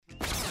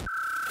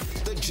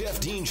The Jeff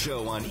Dean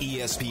Show on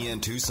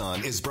ESPN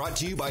Tucson is brought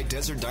to you by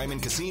Desert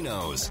Diamond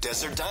Casinos.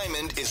 Desert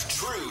Diamond is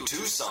true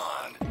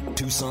Tucson.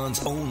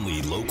 Tucson's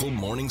only local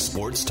morning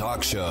sports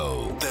talk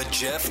show. The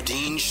Jeff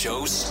Dean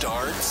Show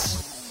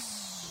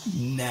starts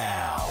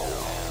now.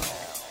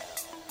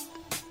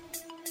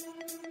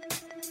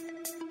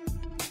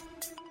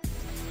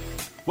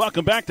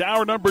 Welcome back to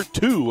hour number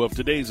 2 of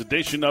today's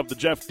edition of the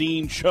Jeff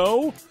Dean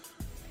Show.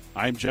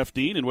 I'm Jeff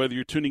Dean, and whether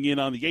you're tuning in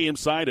on the AM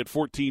side at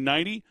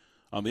 1490,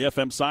 on the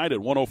FM side at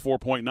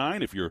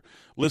 104.9, if you're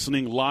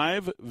listening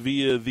live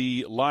via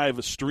the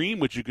live stream,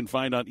 which you can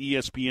find on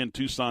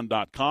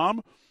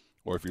ESPNTucson.com,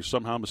 or if you're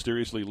somehow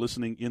mysteriously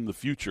listening in the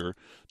future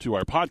to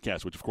our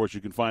podcast, which, of course,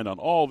 you can find on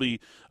all the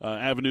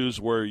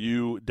avenues where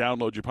you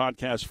download your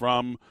podcast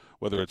from,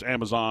 whether it's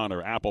Amazon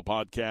or Apple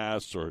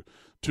Podcasts or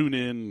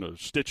TuneIn or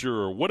Stitcher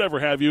or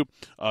whatever have you.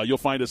 You'll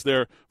find us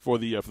there for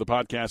the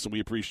podcast, and we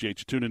appreciate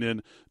you tuning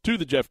in to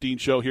the Jeff Dean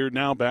Show here,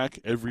 now back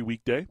every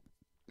weekday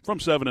from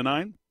 7 to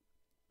 9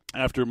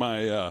 after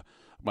my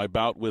my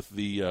bout with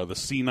the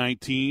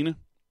C19. Had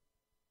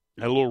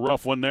a little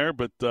rough one there,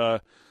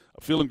 but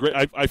feeling great.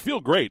 I feel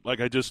great. Like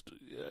I just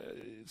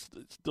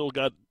still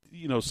got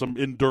some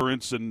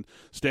endurance and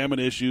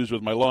stamina issues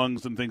with my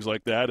lungs and things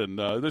like that, and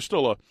there's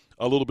still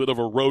a little bit of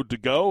a road to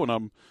go, and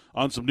I'm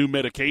on some new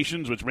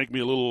medications which make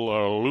me a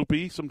little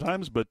loopy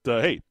sometimes, but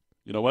hey,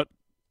 you know what?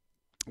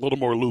 A little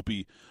more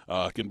loopy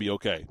can be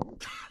okay.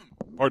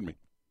 Pardon me.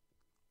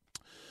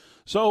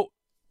 So,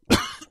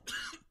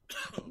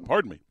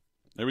 pardon me.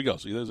 There we go.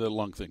 See, there's a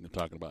lung thing I'm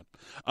talking about.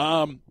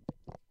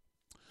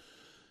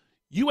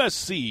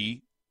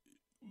 USC,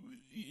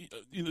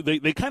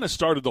 they kind of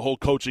started the whole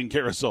coaching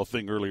carousel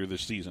thing earlier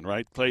this season,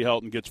 right? Clay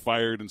Helton gets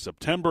fired in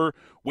September,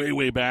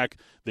 way back.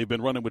 They've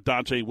been running with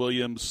Dante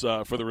Williams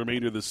for the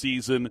remainder of the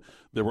season.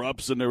 There were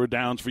ups and there were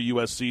downs for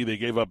USC. They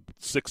gave up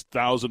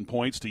 6,000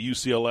 points to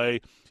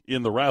UCLA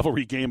in the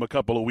rivalry game a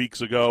couple of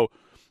weeks ago.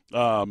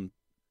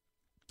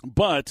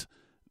 But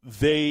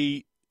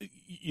they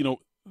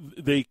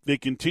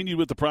continued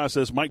with the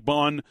process. Mike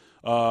Bond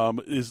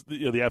is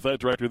the athletic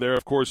director there.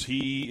 Of course,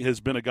 he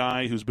has been a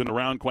guy who's been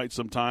around quite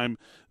some time.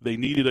 They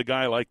needed a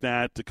guy like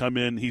that to come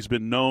in. He's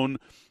been known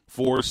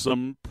for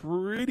some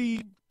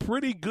pretty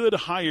good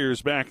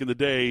hires back in the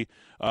day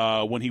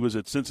when he was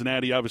at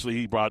Cincinnati. Obviously,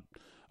 he brought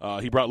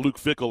Luke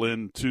Fickell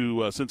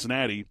into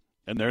Cincinnati,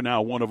 and they're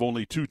now one of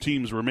only 2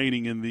 teams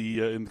remaining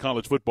in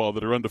college football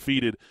that are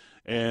undefeated.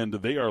 And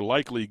they are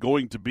likely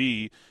going to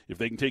be, if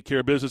they can take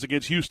care of business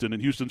against Houston,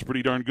 and Houston's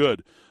pretty darn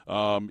good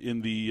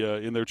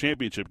in their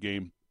championship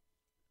game.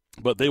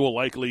 But they will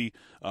likely,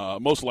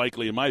 most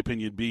likely, in my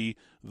opinion, be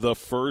the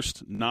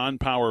first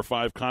non-Power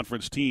 5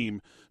 conference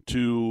team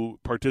to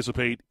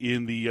participate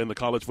in the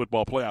college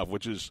football playoff,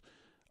 which is,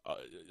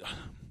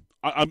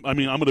 I'm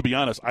going to be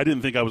honest, I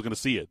didn't think I was going to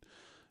see it.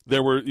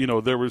 There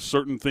were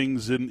certain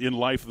things in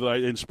life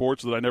in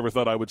sports that I never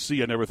thought I would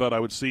see. I never thought I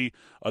would see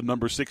a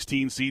number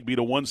 16 seed beat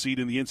a 1 seed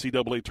in the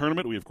NCAA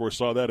tournament. We, of course,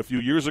 saw that a few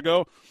years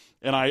ago.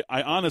 And I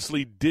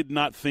honestly did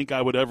not think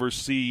I would ever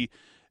see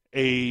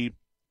a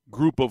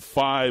group of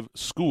 5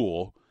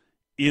 school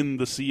in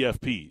the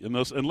CFP,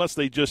 unless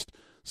they just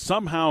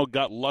somehow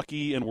got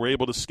lucky and were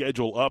able to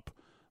schedule up.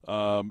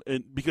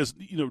 And because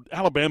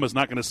Alabama's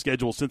not going to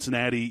schedule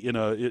Cincinnati in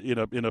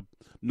a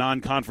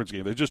non-conference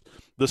game.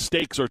 The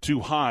stakes are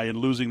too high in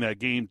losing that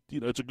game.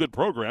 It's a good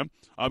program,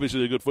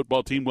 obviously a good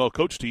football team,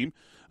 well-coached team.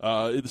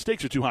 The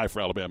stakes are too high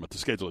for Alabama to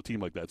schedule a team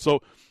like that.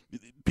 So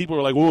people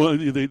are like, well,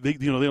 they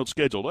don't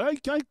schedule. I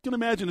can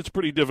imagine it's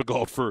pretty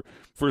difficult for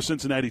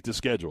Cincinnati to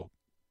schedule.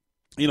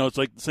 It's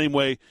like the same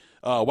way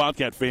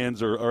Wildcat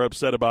fans are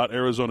upset about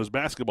Arizona's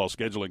basketball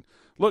scheduling.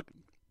 Look.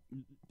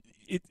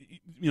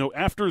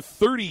 After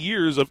 30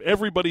 years of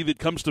everybody that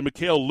comes to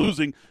McHale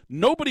losing,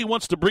 nobody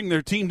wants to bring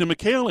their team to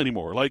McHale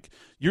anymore. Like,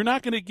 you're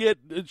not going to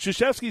get –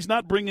 Krzyzewski's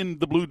not bringing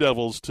the Blue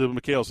Devils to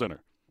McHale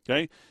Center,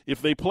 okay?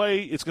 If they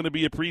play, it's going to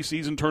be a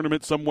preseason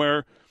tournament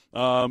somewhere.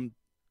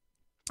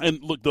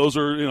 And look, those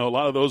are a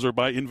lot of those are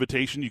by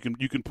invitation. You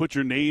can put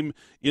your name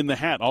in the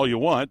hat all you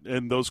want,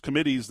 and those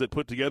committees that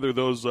put together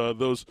those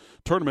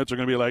tournaments are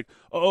going to be like,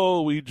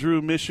 oh, we drew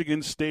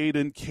Michigan State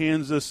and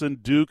Kansas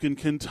and Duke and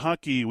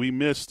Kentucky. We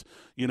missed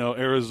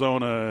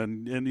Arizona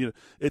and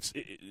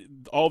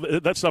all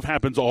that stuff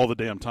happens all the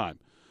damn time.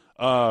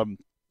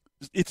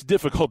 It's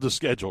difficult to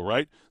schedule,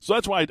 right? So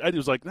that's why I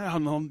was like,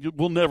 no,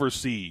 we'll never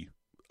see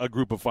a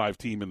group of 5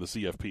 team in the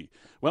CFP.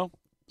 Well,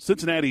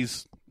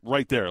 Cincinnati's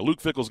right there.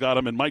 Luke Fickell's got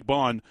him, and Mike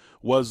Bond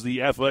was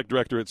the athletic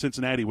director at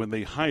Cincinnati when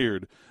they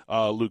hired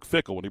Luke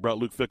Fickell, when he brought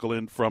Luke Fickell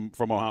in from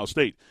Ohio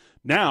State.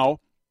 Now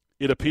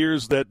it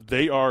appears that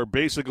they are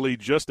basically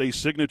just a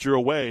signature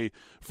away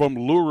from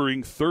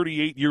luring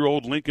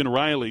 38-year-old Lincoln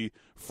Riley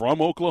from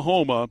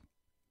Oklahoma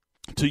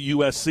to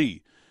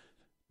USC.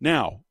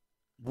 Now,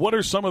 what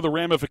are some of the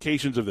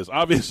ramifications of this?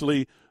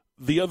 Obviously,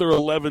 the other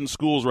 11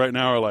 schools right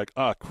now are like,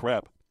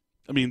 crap.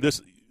 I mean,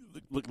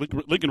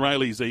 Lincoln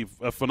Riley is a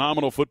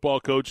phenomenal football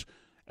coach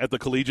at the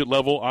collegiate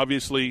level.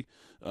 Obviously,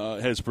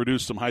 has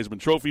produced some Heisman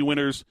Trophy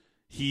winners.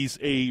 He's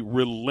a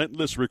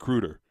relentless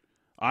recruiter.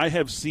 I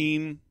have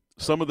seen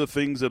some of the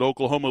things that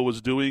Oklahoma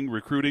was doing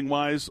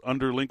recruiting-wise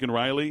under Lincoln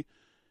Riley.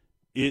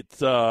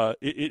 It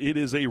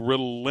is a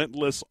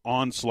relentless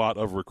onslaught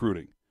of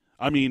recruiting.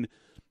 I mean,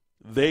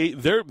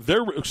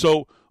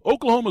 so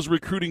Oklahoma's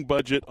recruiting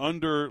budget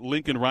under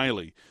Lincoln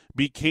Riley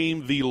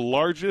became the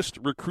largest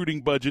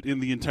recruiting budget in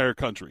the entire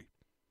country.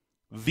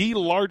 The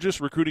largest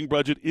recruiting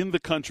budget in the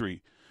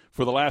country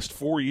for the last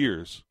 4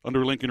 years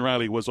under Lincoln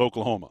Riley was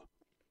Oklahoma.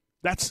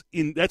 That's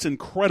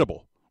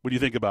incredible when you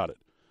think about it.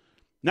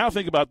 Now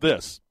think about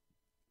this.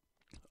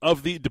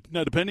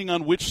 Now, depending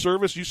on which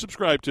service you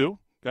subscribe to,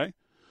 okay,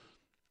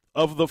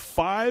 of the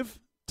 5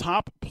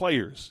 top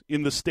players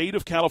in the state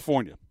of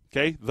California,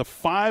 okay, the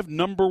 5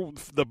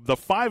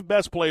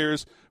 best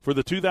players for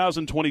the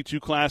 2022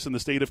 class in the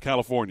state of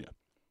California,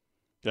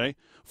 okay,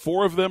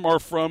 4 of them are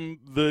from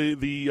the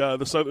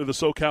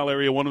SoCal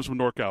area, 1 is from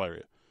NorCal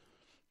area.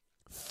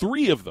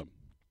 3 of them,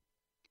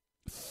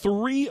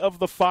 3 of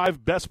the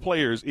 5 best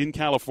players in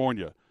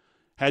California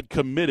had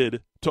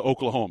committed to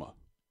Oklahoma.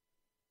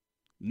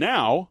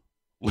 Now,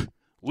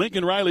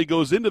 Lincoln Riley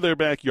goes into their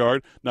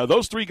backyard. Now,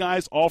 those 3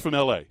 guys, all from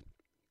L.A.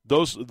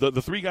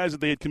 The 3 guys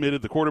that they had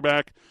committed, the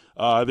quarterback,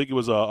 I think it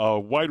was a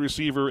wide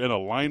receiver and a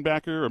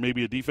linebacker, or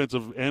maybe a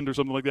defensive end or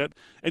something like that.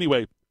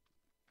 Anyway,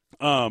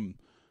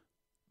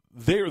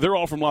 they're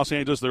all from Los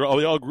Angeles. They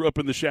all grew up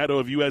in the shadow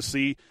of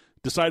USC,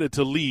 decided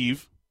to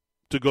leave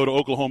to go to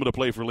Oklahoma to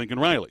play for Lincoln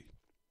Riley.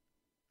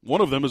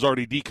 One of them is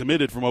already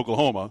decommitted from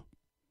Oklahoma.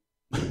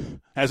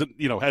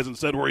 hasn't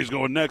said where he's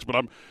going next, but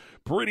I'm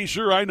pretty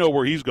sure I know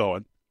where he's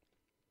going.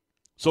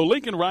 So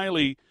Lincoln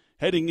Riley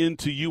heading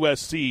into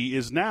USC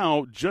is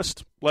now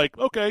just like,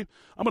 okay,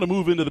 I'm going to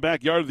move into the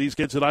backyard of these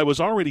kids that I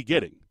was already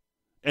getting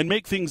and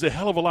make things a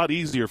hell of a lot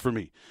easier for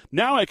me.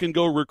 Now I can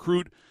go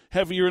recruit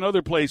heavier in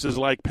other places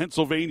like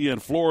Pennsylvania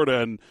and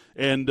Florida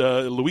and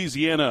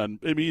Louisiana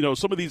and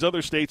some of these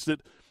other states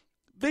that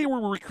they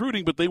were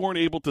recruiting, but they weren't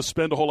able to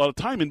spend a whole lot of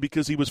time in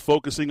because he was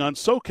focusing on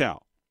SoCal.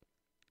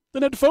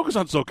 Didn't have to focus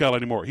on SoCal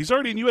anymore. He's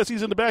already in USC.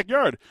 He's in the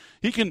backyard.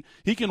 He can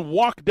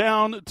walk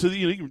down to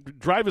he can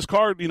drive his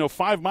car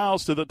 5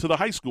 miles to the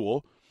high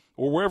school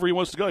or wherever he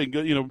wants to go. He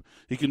can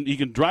he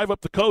can drive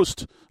up the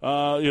coast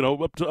up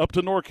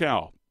to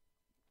NorCal.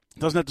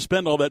 Doesn't have to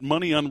spend all that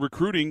money on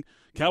recruiting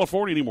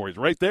California anymore. He's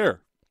right there.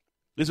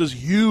 This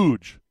is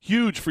huge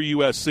for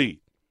USC.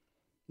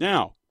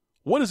 Now,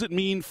 what does it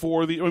mean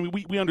for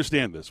we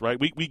understand this, right?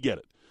 We get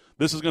it.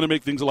 This is going to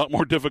make things a lot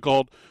more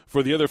difficult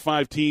for the other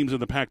 5 teams in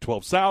the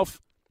Pac-12 South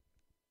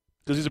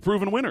because he's a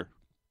proven winner,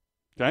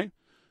 okay?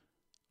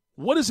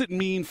 What does it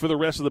mean for the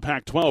rest of the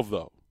Pac-12,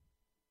 though?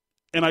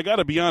 And I got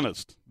to be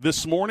honest,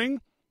 this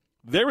morning,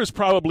 there is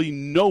probably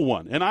no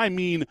one, and I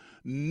mean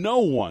no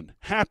one,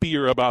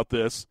 happier about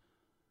this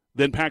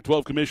than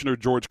Pac-12 Commissioner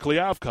George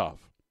Kliavkoff.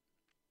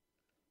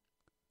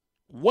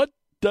 What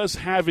does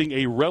having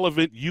a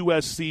relevant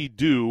USC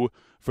do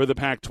for the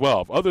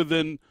Pac-12 other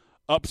than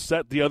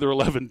upset the other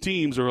 11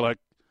 teams who are like,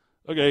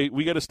 okay,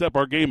 we got to step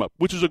our game up,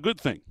 which is a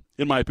good thing,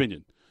 in my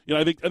opinion.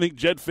 I think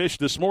Jed Fish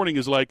this morning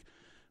is like,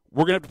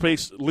 we're going to have to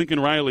face Lincoln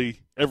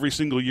Riley every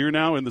single year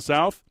now in the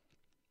South.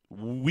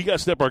 We got to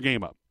step our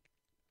game up.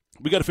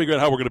 We got to figure out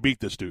how we're going to beat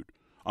this dude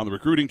on the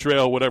recruiting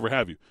trail, whatever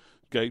have you.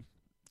 Okay,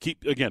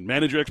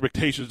 manage your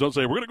expectations. Don't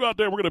say we're going to go out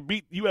there, we're going to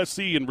beat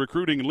USC in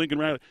recruiting and Lincoln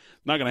Riley.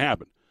 Not going to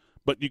happen.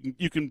 But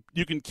you can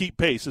keep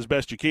pace as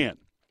best you can.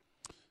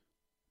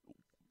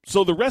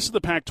 So the rest of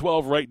the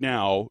Pac-12 right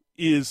now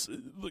it's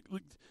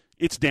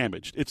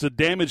damaged. It's a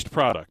damaged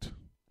product.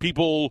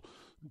 People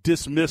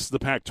dismiss the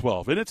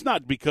Pac-12, and it's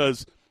not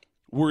because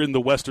we're in the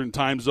Western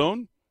time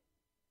zone.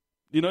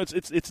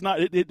 It's not.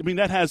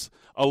 That has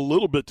a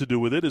little bit to do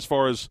with it as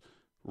far as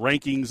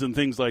rankings and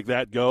things like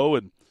that go,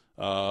 and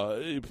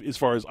as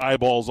far as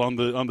eyeballs on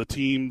the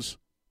teams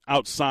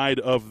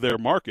outside of their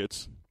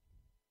markets.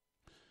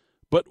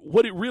 But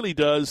what it really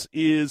does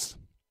is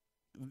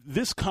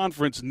this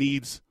conference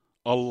needs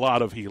a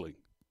lot of healing,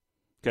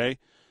 okay?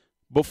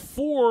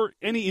 Before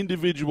any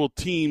individual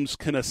teams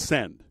can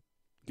ascend,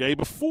 okay?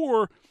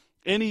 Before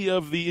any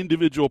of the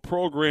individual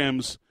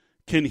programs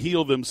can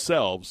heal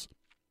themselves,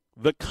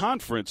 the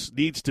conference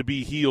needs to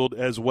be healed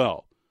as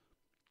well.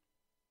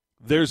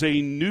 There's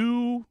a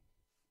new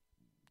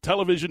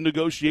television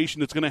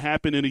negotiation that's going to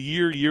happen in a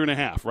year and a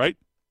half, right?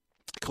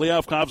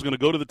 Kliavkoff's going to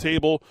go to the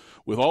table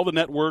with all the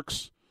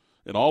networks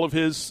and all of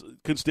his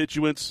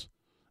constituents,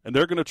 and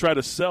they're going to try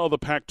to sell the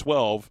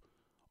Pac-12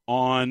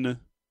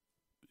 on,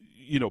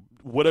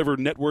 whatever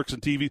networks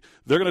and TV.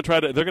 They're going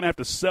to have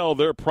to sell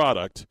their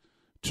product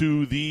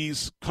to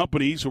these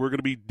companies who are going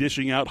to be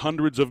dishing out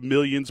hundreds of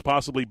millions,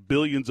 possibly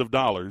billions of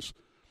dollars,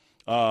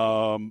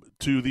 for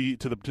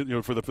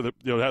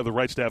the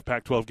rights to have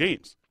Pac-12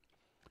 games.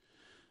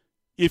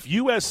 If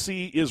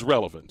USC is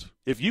relevant,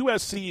 if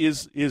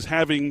USC is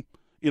having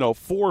 4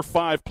 or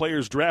 5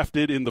 players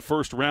drafted in the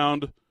first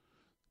round,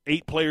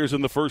 8 players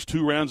in the first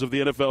 2 rounds of the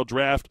NFL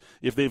draft,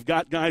 if they've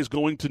got guys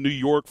going to New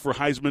York for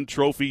Heisman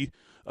Trophy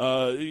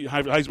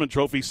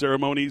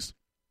ceremonies,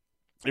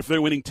 if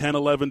they're winning 10,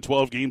 11,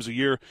 12 games a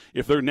year,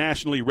 if they're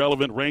nationally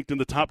relevant, ranked in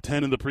the top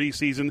 10 in the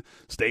preseason,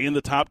 stay in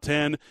the top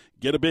 10,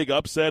 get a big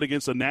upset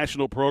against a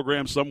national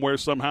program somewhere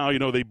somehow,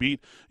 they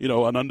beat,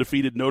 an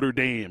undefeated Notre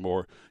Dame,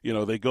 or,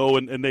 they go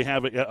and they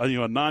have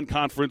a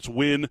non-conference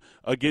win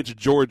against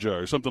Georgia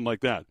or something like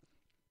that.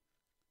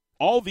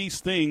 All these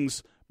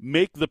things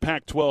make the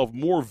Pac-12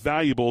 more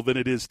valuable than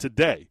it is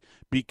today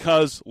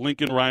because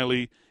Lincoln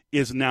Riley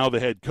is now the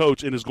head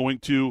coach and is going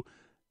to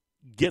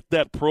get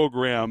that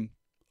program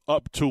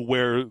up to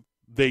where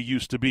they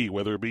used to be,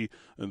 whether it be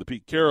in the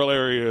Pete Carroll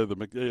area, the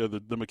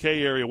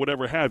McKay area,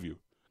 whatever have you,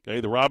 okay,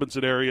 the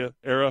Robinson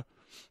era.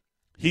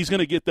 He's going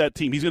to get that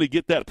team. He's going to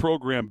get that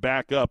program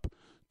back up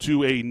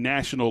to a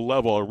national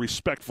level, a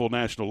respectful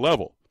national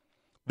level.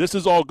 This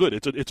is all good.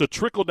 It's a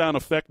trickle-down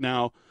effect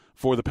now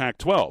for the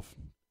Pac-12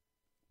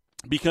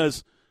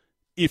 because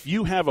if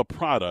you have a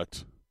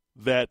product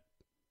that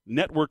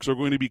networks are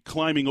going to be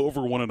climbing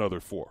over one another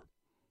for,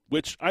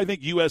 which I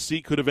think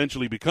USC could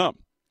eventually become,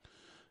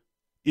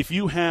 if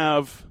you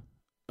have,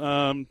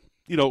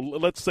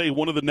 let's say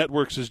one of the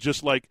networks is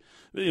just like,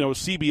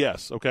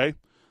 CBS, okay?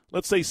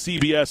 Let's say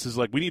CBS is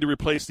like, we need to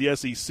replace the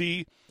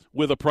SEC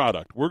with a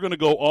product. We're going to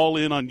go all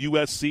in on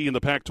USC and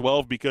the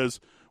Pac-12 because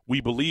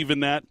we believe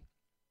in that.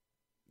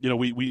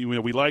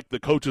 We like the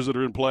coaches that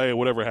are in play or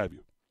whatever have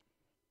you.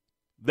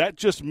 That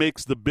just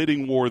makes the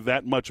bidding war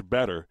that much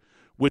better,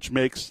 which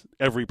makes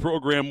every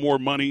program more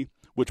money,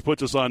 which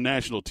puts us on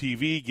national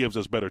TV, gives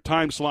us better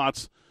time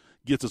slots,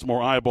 gets us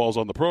more eyeballs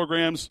on the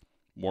programs,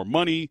 more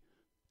money,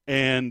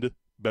 and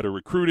better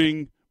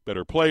recruiting,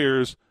 better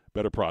players,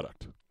 better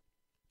product.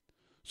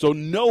 So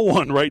no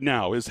one right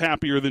now is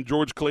happier than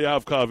George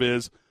Kliavkoff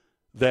is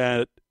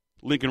that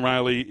Lincoln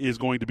Riley is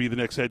going to be the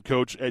next head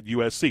coach at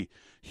USC.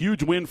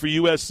 Huge win for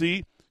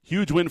USC,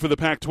 huge win for the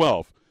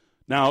Pac-12.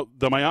 Now,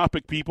 the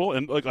myopic people,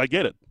 and I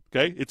get it,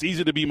 okay? It's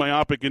easy to be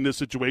myopic in this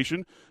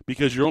situation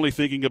because you're only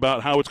thinking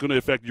about how it's going to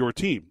affect your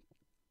team,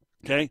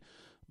 okay?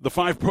 The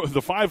fans of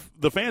the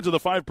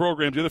five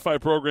programs, the other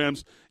five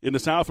programs in the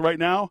South right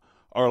now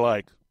are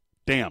like,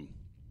 damn,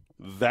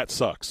 that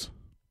sucks.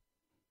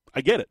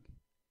 I get it.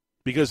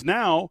 Because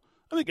now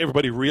I think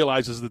everybody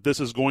realizes that this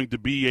is going to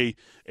be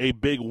a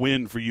big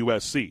win for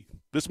USC.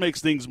 This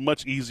makes things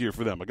much easier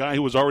for them. A guy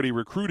who was already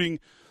recruiting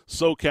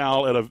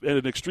SoCal at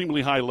an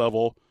extremely high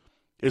level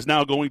is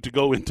now going to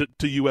go into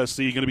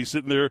USC, going to be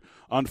sitting there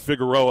on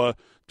Figueroa,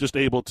 just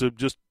able to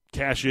just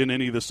cash in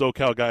any of the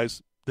SoCal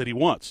guys that he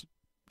wants.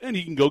 And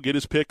he can go get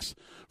his picks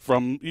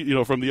from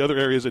the other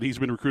areas that he's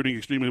been recruiting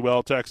extremely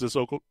well, Texas,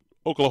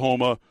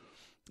 Oklahoma,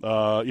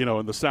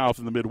 in the South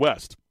and the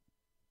Midwest.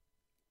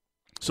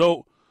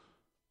 So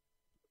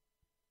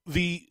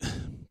the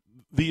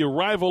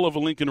arrival of a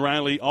Lincoln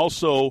Riley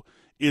also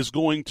is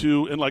going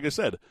to, and like I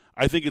said,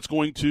 I think it's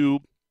going to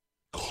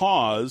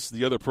cause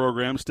the other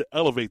programs to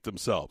elevate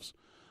themselves.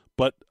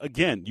 But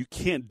again, you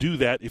can't do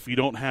that if you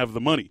don't have the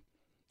money.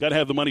 Got to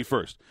have the money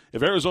first.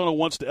 If Arizona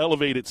wants to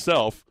elevate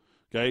itself,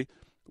 okay,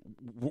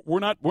 we're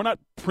not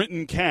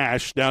printing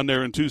cash down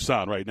there in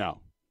Tucson right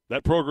now.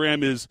 That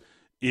program is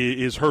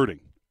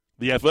hurting.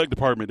 The athletic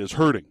department is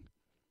hurting.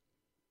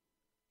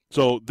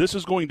 So this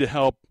is going to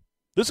help.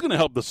 This is going to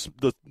help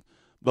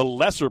the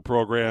lesser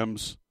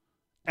programs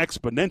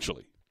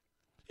exponentially.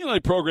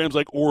 Like programs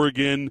like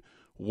Oregon,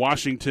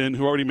 Washington,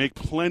 who already make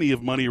plenty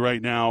of money right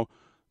now.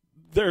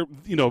 They're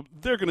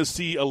going to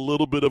see a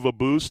little bit of a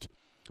boost,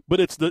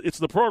 but it's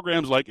the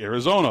programs like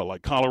Arizona,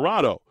 like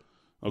Colorado,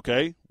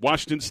 okay,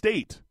 Washington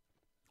State,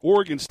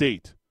 Oregon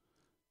State,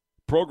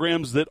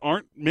 programs that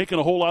aren't making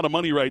a whole lot of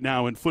money right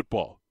now in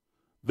football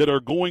that are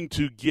going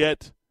to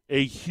get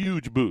a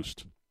huge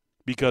boost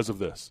because of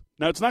this.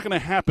 Now, it's not going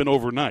to happen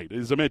overnight.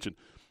 As I mentioned,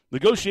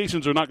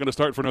 negotiations are not going to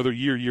start for another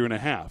year and a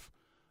half.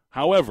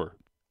 However,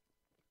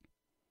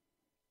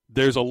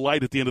 there's a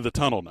light at the end of the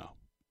tunnel now.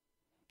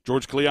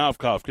 George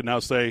Kliavkoff can now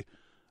say,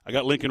 I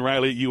got Lincoln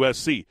Riley at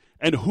USC.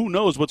 And who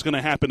knows what's going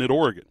to happen at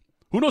Oregon?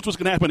 Who knows what's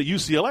going to happen at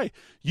UCLA?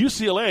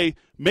 UCLA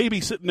may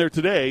be sitting there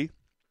today,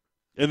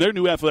 and their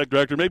new athletic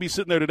director may be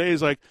sitting there today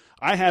is like,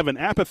 I have an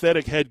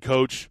apathetic head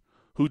coach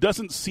who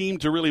doesn't seem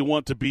to really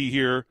want to be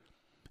here,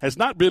 has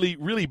not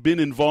really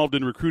been involved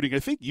in recruiting. I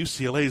think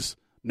UCLA's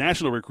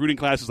national recruiting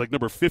class is like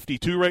number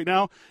 52 right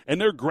now, and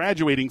they're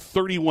graduating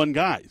 31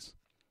 guys.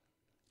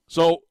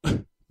 So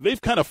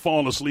they've kind of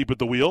fallen asleep at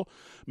the wheel.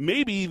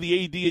 Maybe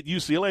the AD at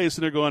UCLA is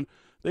sitting there going,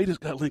 they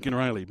just got Lincoln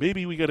Riley.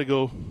 Maybe we got to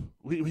go.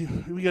 We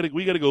got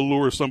to go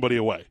lure somebody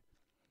away.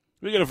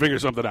 We got to figure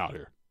something out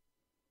here.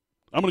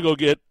 I'm going to go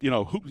get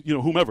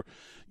whomever.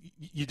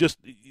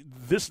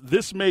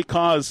 This may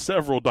cause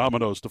several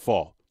dominoes to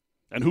fall,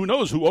 and who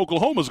knows who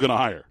Oklahoma's going to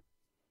hire.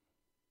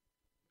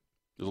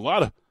 There's a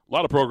lot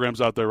of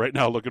programs out there right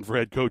now looking for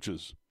head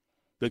coaches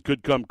that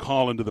could come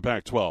call into the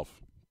Pac-12.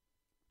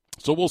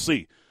 So we'll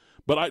see.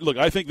 But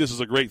I think this is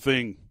a great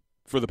thing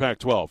for the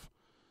Pac-12.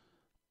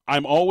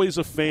 I'm always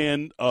a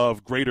fan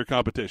of greater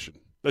competition.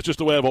 That's just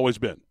the way I've always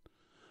been.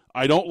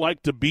 I don't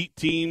like to beat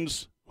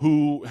teams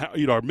who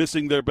are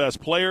missing their best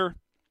player,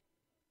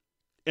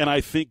 and I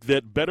think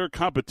that better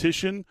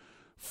competition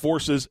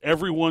forces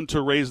everyone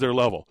to raise their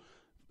level.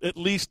 At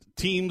least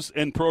teams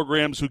and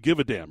programs who give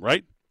a damn,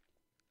 right?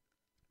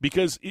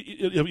 Because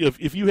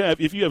if you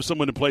have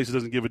someone in place that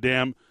doesn't give a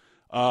damn,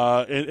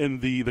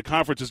 and the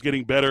conference is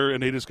getting better,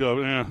 and they just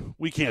go,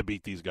 we can't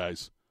beat these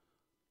guys.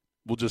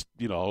 We'll just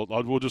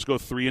we'll just go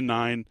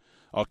 3-9.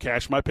 I'll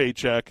cash my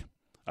paycheck.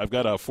 I've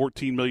got a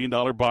 $14 million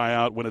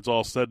buyout when it's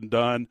all said and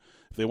done.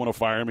 If they want to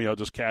fire me, I'll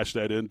just cash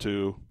that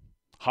into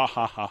ha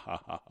ha ha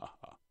ha ha ha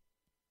ha,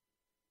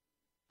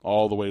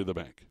 all the way to the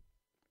bank.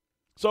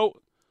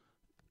 So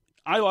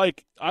I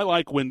like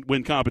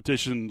when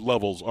competition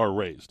levels are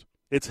raised.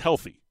 It's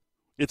healthy.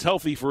 It's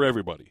healthy for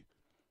everybody.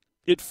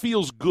 It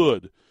feels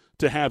good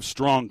to have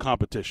strong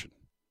competition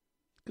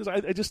because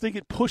I just think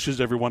it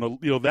pushes everyone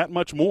that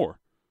much more.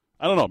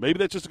 I don't know. Maybe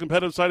that's just a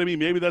competitive side of me.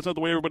 Maybe that's not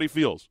the way everybody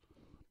feels.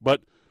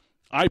 But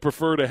I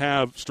prefer to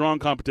have strong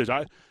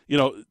competition.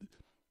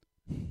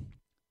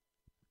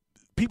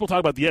 People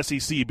talk about the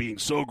SEC being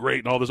so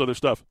great and all this other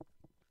stuff.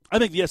 I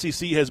think the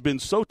SEC has been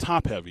so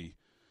top-heavy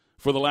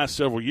for the last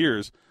several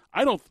years.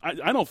 I don't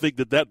think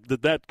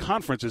that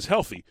conference is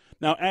healthy.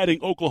 Now,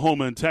 adding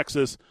Oklahoma and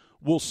Texas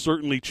will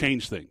certainly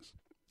change things.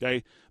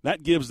 Okay,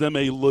 that gives them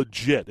a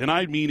legit, and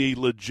I mean a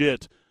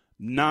legit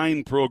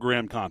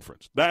 9-program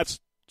conference. That's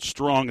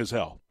strong as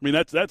hell. I mean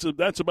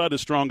that's about as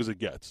strong as it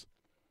gets.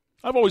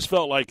 I've always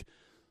felt like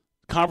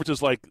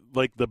conferences like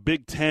the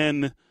Big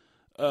Ten,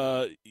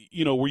 where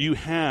you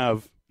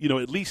have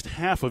at least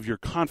half of your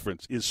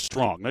conference is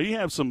strong. Now you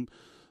have some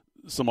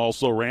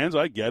also-rans.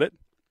 I get it.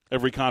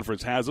 Every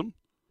conference has them.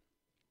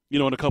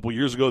 And a couple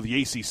years ago,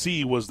 the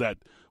ACC was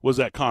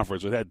that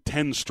conference. It had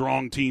 10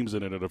 strong teams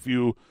in it, and a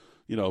few,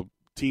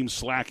 teams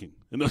slacking.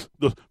 And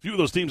the few of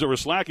those teams that were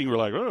slacking were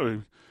like,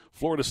 oh,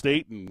 Florida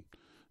State and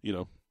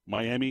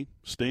Miami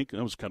stink.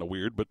 That was kind of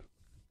weird, but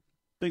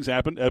things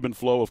happen. Ebb and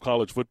flow of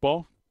college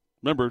football.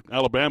 Remember,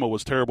 Alabama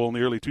was terrible in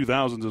the early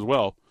 2000s as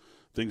well.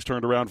 Things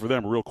turned around for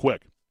them real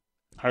quick.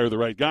 Hire the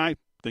right guy,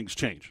 things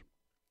change.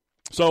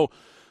 So,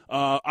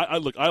 I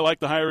like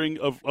the hiring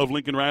of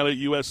Lincoln Riley at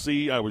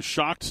USC. I was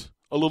shocked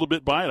a little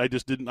bit by it. I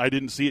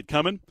didn't see it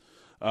coming.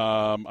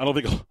 I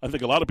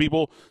think a lot of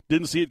people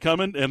didn't see it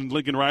coming, and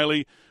Lincoln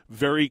Riley,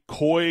 very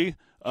coy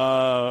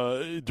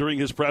during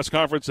his press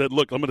conference, said,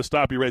 look, I'm going to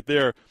stop you right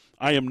there.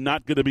 I am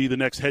not going to be the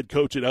next head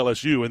coach at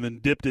LSU, and then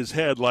dipped his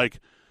head like,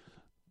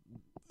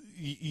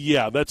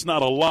 yeah, that's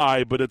not a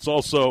lie, but it's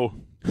also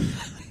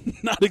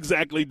not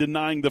exactly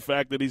denying the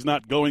fact that he's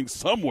not going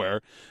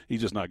somewhere. He's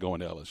just not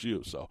going to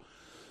LSU. So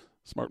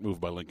smart move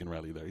by Lincoln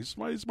Riley there. He's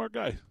a smart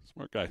guy.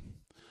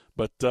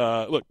 But,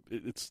 look,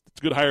 it's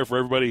a good hire for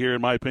everybody here,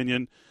 in my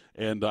opinion,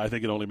 and I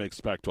think it only makes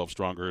the Pac-12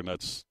 stronger, and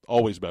that's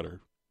always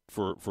better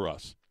for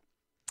us.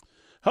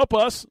 Help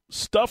us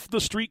stuff the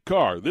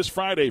streetcar this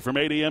Friday from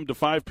 8 a.m. to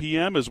 5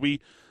 p.m. as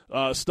we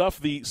stuff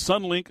the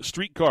Sunlink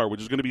streetcar,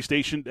 which is going to be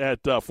stationed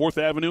at 4th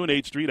Avenue and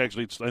 8th Street.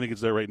 Actually, I think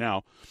it's there right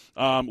now.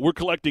 We're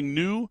collecting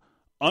new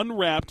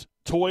unwrapped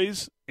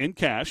toys and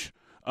cash,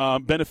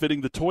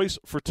 benefiting the Toys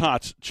for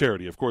Tots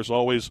charity. Of course,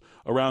 always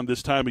around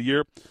this time of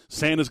year.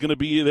 Santa's going to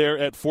be there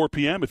at 4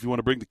 p.m. if you want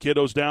to bring the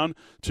kiddos down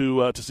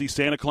to see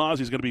Santa Claus.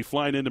 He's going to be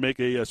flying in to make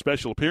a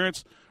special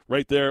appearance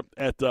right there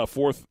at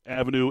 4th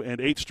Avenue and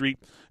 8th Street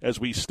as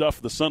we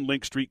stuff the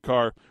Sunlink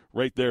streetcar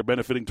right there,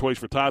 benefiting Toys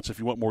for Tots. If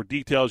you want more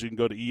details, you can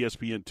go to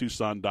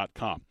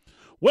ESPNTucson.com.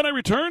 When I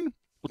return,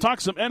 we'll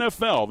talk some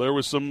NFL.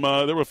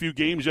 There were a few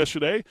games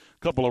yesterday, a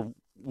couple of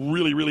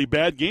really, really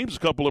bad games, a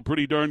couple of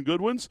pretty darn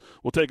good ones.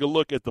 We'll take a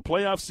look at the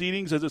playoff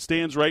seedings as it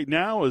stands right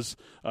now, as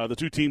the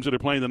two teams that are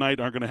playing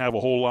tonight aren't going to have a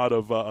whole lot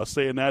of a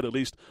say in that, at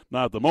least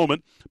not at the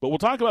moment. But we'll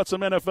talk about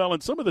some NFL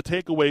and some of the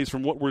takeaways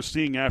from what we're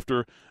seeing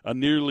after a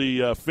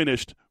nearly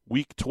finished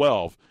Week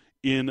 12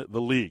 in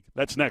the league.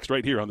 That's next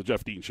right here on The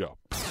Jeff Dean Show.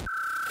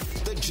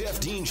 The Jeff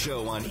Dean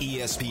Show on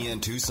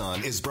ESPN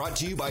Tucson is brought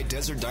to you by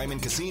Desert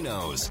Diamond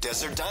Casinos.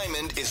 Desert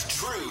Diamond is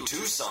true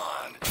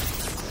Tucson.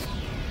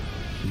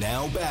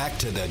 Now back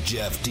to the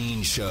Jeff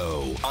Dean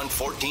Show on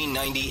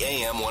 1490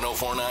 AM,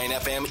 104.9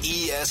 FM,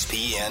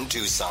 ESPN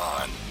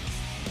Tucson.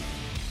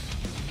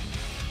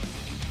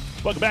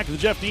 Welcome back to the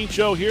Jeff Dean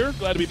Show here.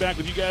 Glad to be back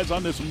with you guys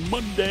on this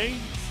Monday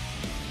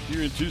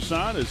here in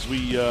Tucson as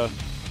we are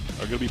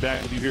going to be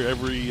back with you here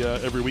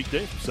every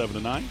weekday from 7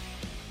 to 9.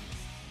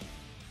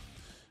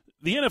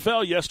 The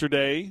NFL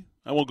yesterday,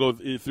 I won't go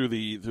through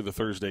the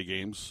Thursday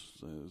games.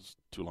 It's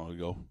too long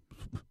ago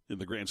in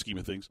the grand scheme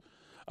of things.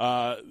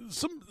 I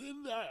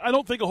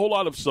don't think a whole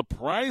lot of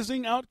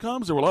surprising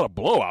outcomes. There were a lot of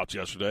blowouts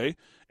yesterday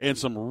and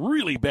some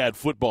really bad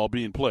football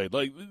being played.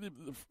 Like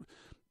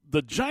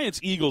the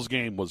Giants-Eagles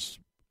game was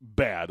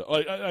bad.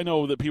 I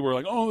know that people were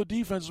like, oh, the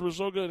defenses were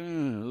so good.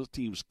 Those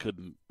teams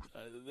couldn't.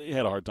 They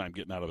had a hard time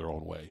getting out of their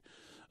own way.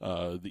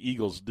 The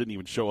Eagles didn't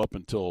even show up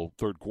until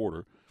third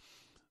quarter.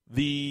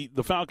 The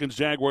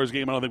Falcons-Jaguars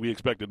game, I don't think we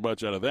expected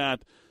much out of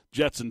that.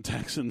 Jets and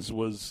Texans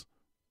was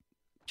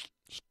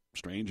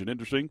strange and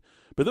interesting.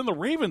 But then the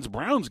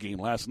Ravens-Browns game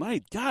last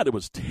night, God, it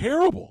was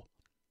terrible.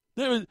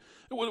 There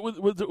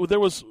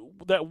was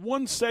that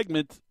one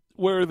segment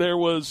where there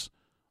was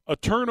a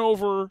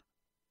turnover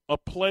a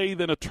play,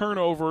 then a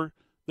turnover,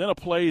 then a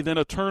play, then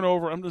a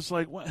turnover. I'm just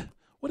like,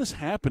 what is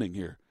happening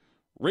here?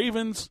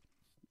 Ravens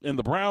and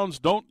the Browns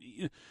don't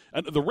 –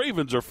 and the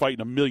Ravens are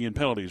fighting a million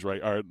penalties,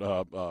 right?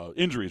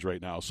 Injuries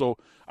right now. So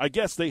I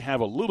guess they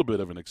have a little bit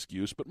of an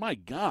excuse. But, my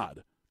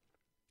God,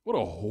 what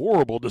a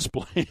horrible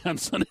display on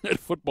Sunday Night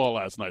Football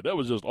last night. That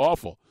was just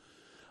awful.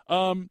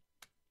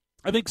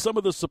 I think some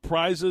of the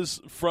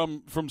surprises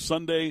from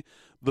Sunday,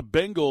 the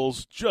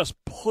Bengals just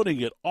putting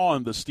it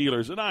on the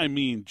Steelers, and I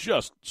mean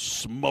just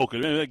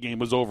smoking. That game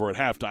was over at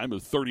halftime. It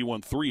was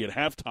 31-3 at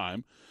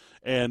halftime,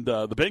 and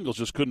the Bengals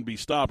just couldn't be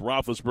stopped.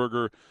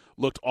 Roethlisberger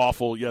looked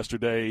awful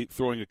yesterday,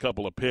 throwing a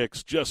couple of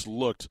picks, just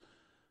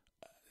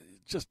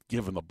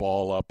giving the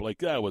ball up. Like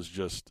that was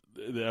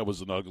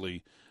an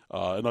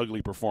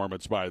ugly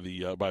performance by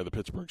the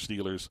Pittsburgh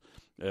Steelers,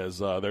 as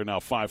they're now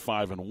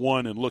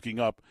 5-5-1 and looking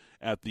up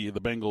at the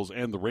Bengals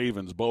and the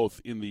Ravens,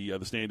 both in the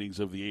standings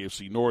of the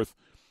AFC North.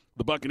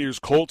 The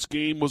Buccaneers-Colts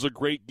game was a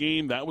great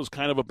game. That was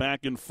kind of a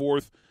back and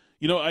forth.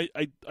 You know, I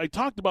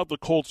talked about the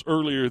Colts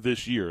earlier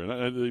this year,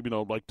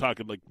 and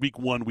talking like week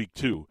 1, week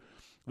 2,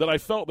 that I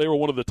felt they were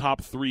one of the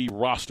top 3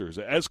 rosters,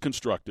 as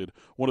constructed,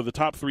 one of the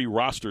top 3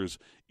 rosters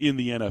in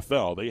the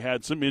NFL. They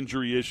had some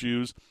injury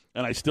issues,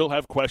 and I still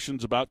have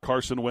questions about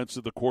Carson Wentz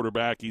at the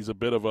quarterback. He's a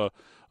bit of a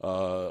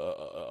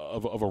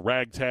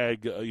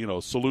ragtag,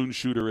 saloon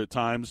shooter at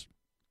times.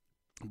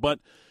 But,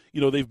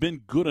 they've been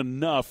good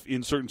enough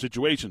in certain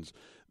situations.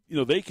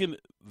 They can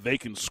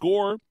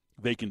score,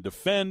 they can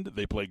defend,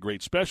 they play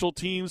great special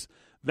teams.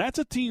 That's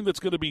a team that's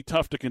going to be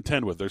tough to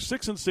contend with. They're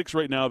 6-6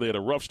 right now. They had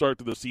a rough start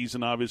to the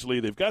season, obviously.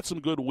 They've got some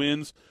good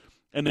wins,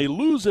 and they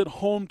lose at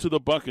home to the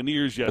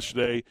Buccaneers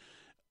yesterday.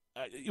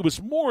 It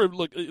was more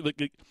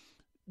like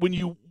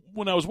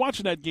when I was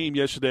watching that game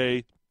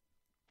yesterday,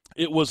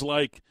 it was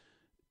like,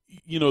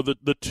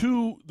 the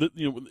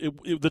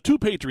two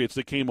Patriots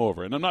that came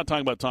over, and I'm not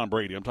talking about Tom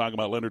Brady. I'm talking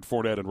about Leonard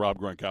Fournette and Rob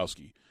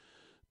Gronkowski.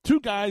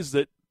 Two guys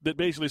that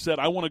basically said,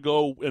 I want to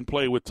go and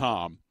play with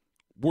Tom,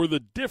 were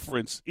the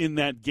difference in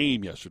that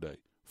game yesterday.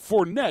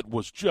 Fournette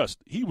was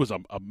he was a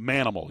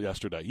manimal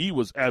yesterday. He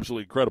was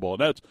absolutely incredible.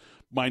 And that's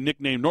my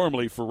nickname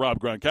normally for Rob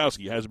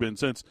Gronkowski, has been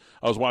since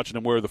I was watching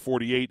him wear the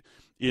 48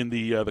 in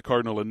the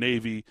Cardinal and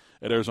Navy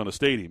at Arizona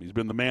Stadium. He's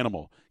been the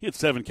manimal. He had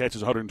 7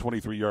 catches,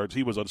 123 yards.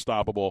 He was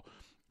unstoppable.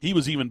 He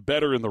was even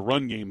better in the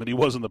run game than he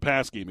was in the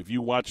pass game. If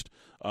you watched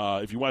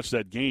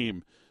that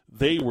game,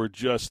 they were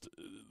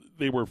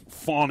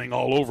fawning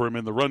all over him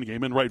in the run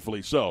game, and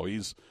rightfully so.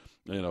 He's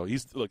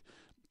look,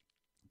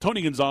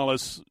 Tony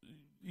Gonzalez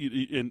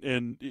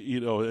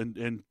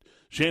and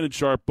Shannon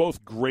Sharp,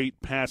 both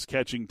great pass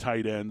catching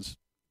tight ends.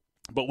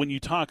 But when you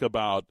talk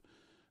about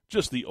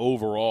just the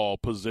overall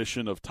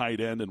position of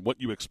tight end and what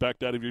you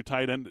expect out of your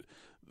tight end,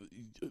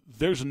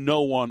 there's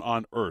no one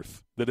on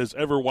earth that has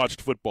ever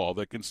watched football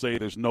that can say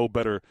there's no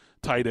better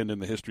tight end in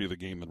the history of the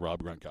game than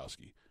Rob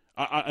Gronkowski.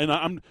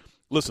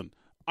 Listen,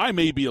 I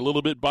may be a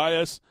little bit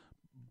biased,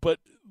 but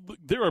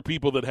there are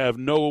people that have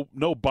no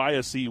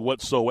bias-y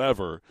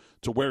whatsoever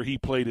to where he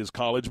played his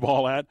college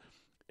ball at,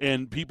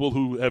 and people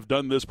who have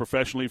done this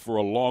professionally for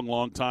a long,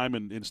 long time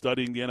in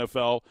studying the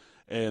NFL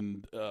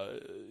and,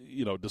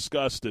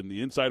 discussed and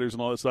the insiders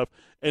and all that stuff,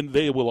 and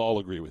they will all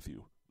agree with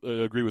you,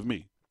 agree with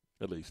me,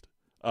 at least.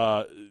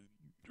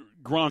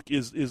 Gronk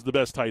is the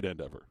best tight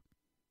end ever.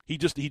 He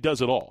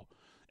does it all.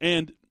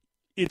 And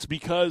it's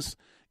because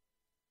 –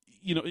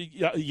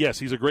 yes,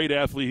 he's a great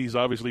athlete. He's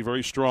obviously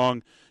very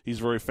strong. He's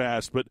very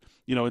fast. But,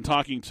 in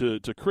talking to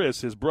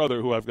Chris, his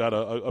brother, who I've got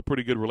a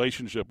pretty good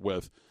relationship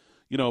with,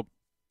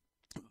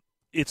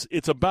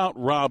 it's about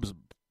Rob's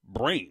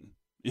brain.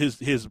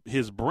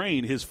 His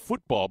brain, his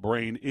football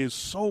brain, is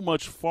so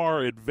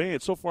far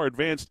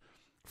advanced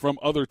from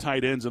other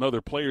tight ends and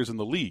other players in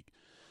the league.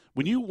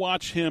 When you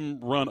watch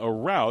him run a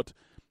route,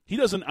 he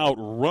doesn't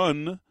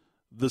outrun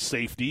the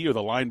safety or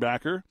the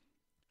linebacker.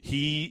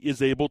 He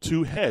is able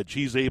to hedge.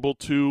 He's able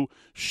to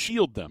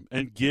shield them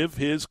and give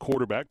his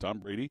quarterback, Tom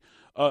Brady,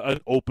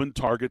 an open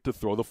target to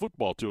throw the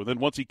football to. And then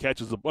once he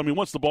catches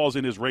once the ball's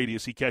in his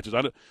radius, he catches.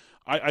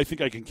 I think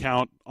I can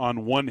count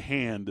on one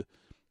hand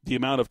the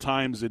amount of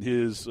times in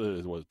his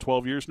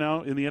 12 years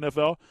now in the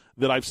NFL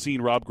that I've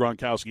seen Rob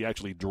Gronkowski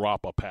actually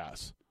drop a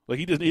pass. Like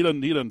he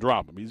doesn't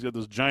drop him. He's got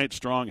those giant,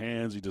 strong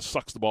hands. He just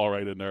sucks the ball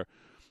right in there.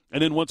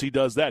 And then once he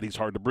does that, he's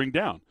hard to bring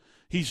down.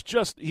 He's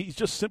just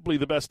simply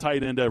the best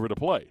tight end ever to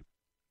play.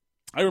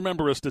 I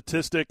remember a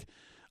statistic.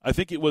 I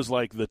think it was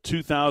like the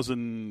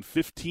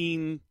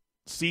 2015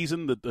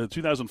 season, the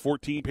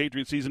 2014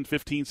 Patriots season,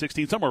 15,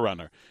 16, somewhere around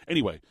there.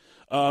 Anyway,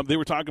 they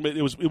were talking about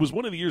it was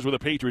one of the years where the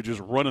Patriots just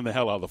running the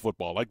hell out of the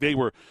football. Like they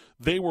were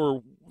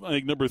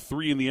like number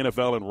 3 in the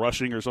NFL in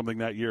rushing or something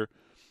that year.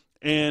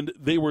 And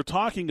they were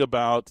talking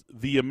about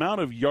the amount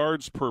of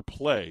yards per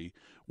play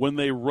when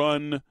they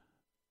run,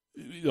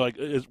 like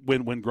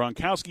when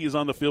Gronkowski is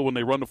on the field, when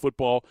they run the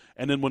football,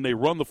 and then when they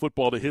run the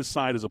football to his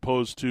side as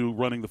opposed to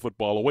running the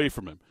football away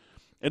from him.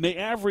 and they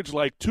averaged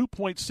like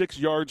 2.6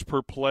 yards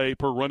per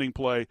running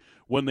play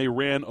when they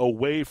ran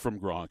away from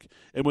Gronk.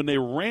 And when they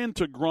ran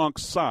to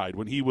Gronk's side,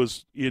 when he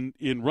was in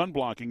run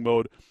blocking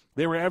mode,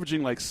 they were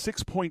averaging like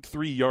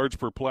 6.3 yards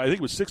per play. I think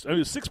it was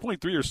 6.3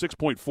 or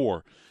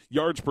 6.4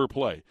 yards per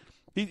play.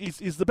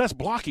 He's the best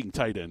blocking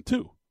tight end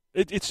too.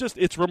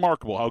 It's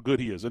remarkable how good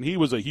he is, and he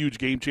was a huge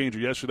game changer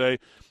yesterday.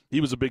 He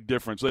was a big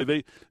difference.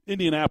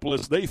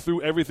 Indianapolis, they threw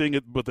everything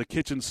but the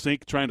kitchen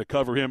sink trying to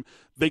cover him.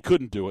 They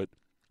couldn't do it.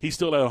 He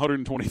still had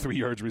 123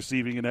 yards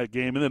receiving in that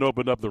game, and then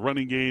opened up the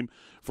running game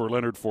for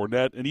Leonard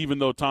Fournette. And even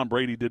though Tom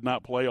Brady did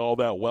not play all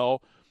that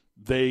well,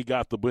 they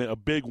got a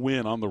big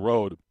win on the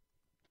road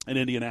in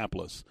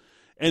Indianapolis.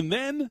 And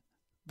then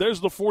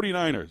there's the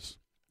 49ers,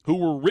 who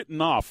were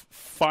written off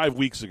 5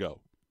 weeks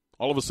ago.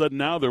 All of a sudden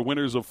now they're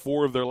winners of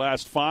 4 of their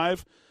last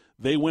 5.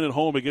 They win at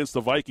home against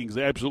the Vikings.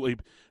 They absolutely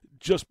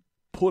just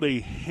put a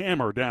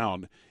hammer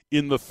down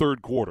in the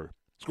third quarter,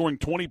 scoring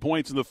 20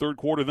 points in the third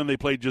quarter. Then they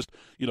played just,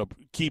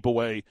 keep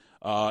away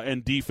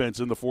and defense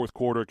in the fourth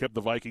quarter, kept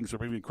the Vikings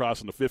from even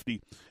crossing the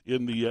 50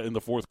 in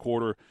the fourth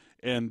quarter.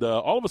 And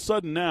all of a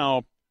sudden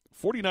now,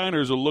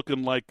 49ers are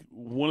looking like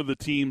one of the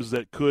teams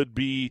that could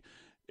be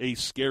a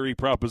scary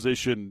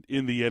proposition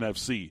in the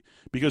NFC.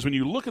 Because when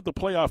you look at the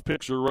playoff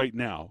picture right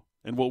now,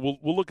 and we'll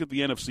look at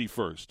the NFC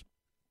first.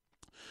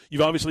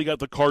 You've obviously got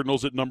the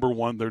Cardinals at number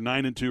 1. They're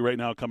 9-2 right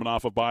now, coming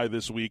off a bye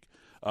this week.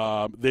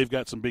 They've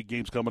got some big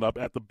games coming up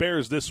at the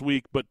Bears this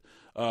week, but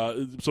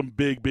some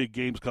big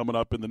games coming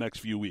up in the next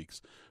few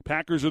weeks.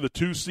 Packers are the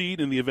 2 seed.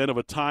 In the event of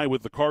a tie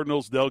with the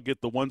Cardinals, they'll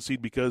get the 1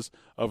 seed because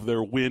of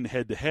their win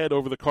head-to-head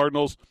over the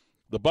Cardinals.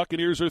 The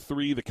Buccaneers are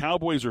 3. The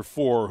Cowboys are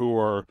 4, who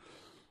are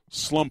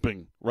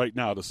slumping right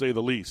now, to say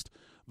the least.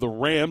 The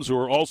Rams, who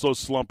are also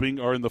slumping,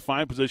 are in the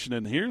 5 position,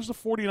 and here's the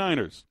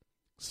 49ers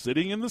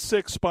sitting in the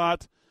 6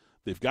 spot.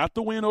 They've got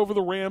the win over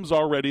the Rams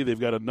already. They've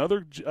got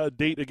another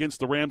date against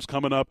the Rams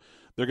coming up.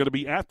 They're going to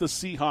be at the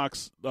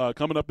Seahawks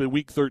coming up in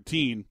Week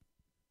 13.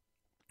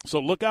 So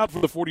look out for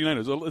the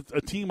 49ers,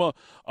 a team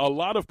a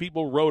lot of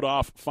people wrote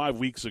off 5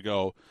 weeks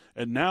ago,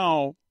 and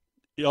now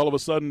all of a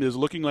sudden is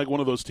looking like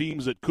one of those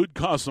teams that could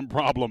cause some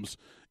problems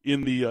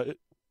in the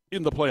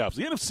playoffs.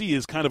 The NFC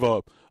is kind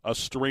of a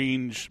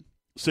strange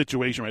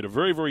situation, right? A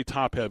very, very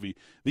top-heavy.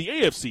 The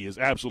AFC is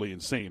absolutely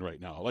insane right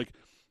now. Like,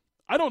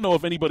 I don't know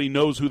if anybody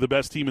knows who the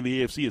best team in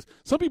the AFC is.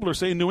 Some people are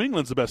saying New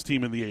England's the best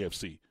team in the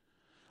AFC.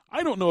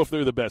 I don't know if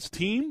they're the best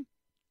team,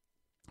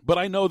 but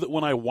I know that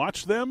when I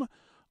watch them,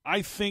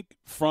 I think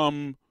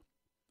from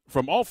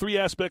all 3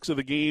 aspects of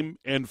the game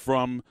and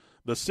from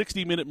the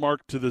 60-minute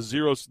mark to the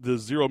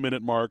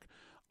 0-minute mark,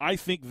 I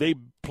think they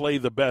play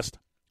the best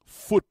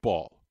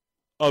football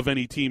of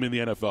any team in the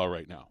NFL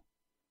right now.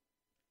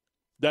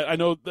 That I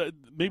know that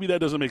maybe that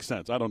doesn't make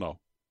sense. I don't know.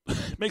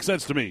 It makes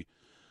sense to me.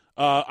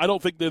 I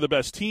don't think they're the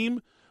best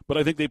team, but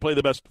I think they play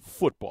the best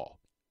football.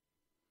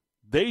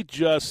 They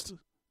do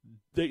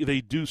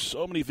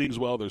so many things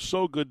well. They're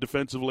so good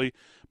defensively.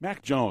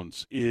 Mac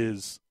Jones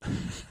is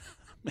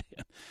man,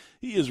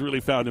 he has really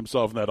found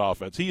himself in that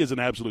offense. He is an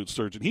absolute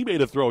surgeon. He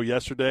made a throw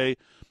yesterday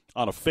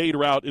on a fade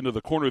route into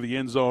the corner of the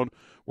end zone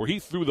where he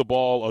threw the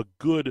ball a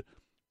good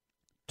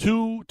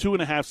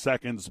 2.5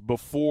 seconds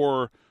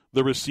before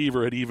the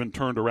receiver had even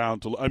turned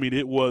around.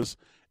 It was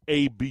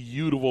a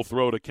beautiful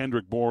throw to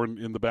Kendrick Bourne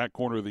in the back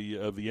corner of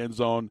the end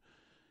zone.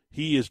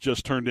 He has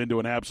just turned into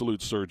an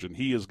absolute surgeon.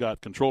 He has got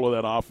control of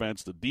that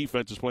offense. The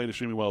defense is playing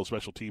extremely well.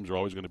 Special teams are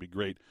always going to be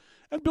great.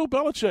 And Bill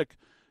Belichick,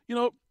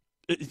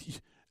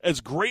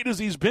 as great as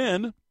he's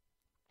been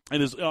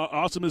and as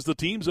awesome as the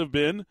teams have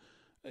been,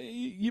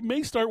 you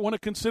may want to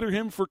consider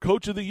him for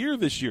Coach of the Year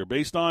this year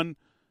based on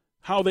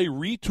how they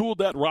retooled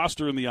that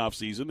roster in the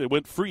offseason. They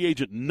went free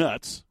agent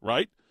nuts,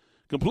 right?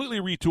 Completely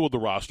retooled the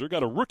roster,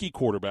 got a rookie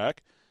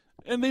quarterback,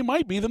 and they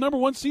might be the number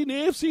 1 seed in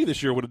the AFC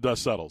this year when the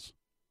dust settles.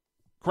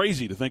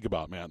 Crazy to think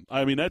about, man.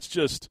 That's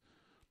just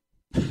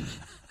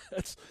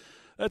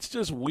that's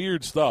just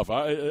weird stuff.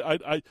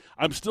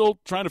 I'm still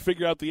trying to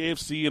figure out the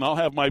AFC, and I'll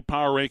have my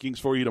power rankings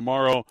for you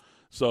tomorrow.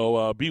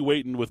 So be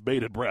waiting with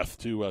bated breath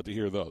to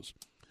hear those.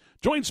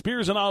 Join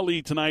Spears and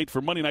Ali tonight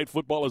for Monday Night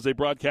Football as they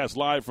broadcast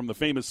live from the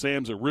Famous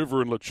Sam's at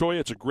River and La Cholla.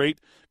 It's a great,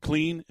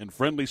 clean, and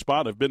friendly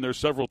spot. I've been there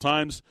several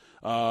times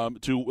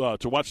to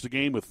watch the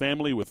game with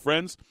family, with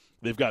friends.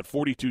 They've got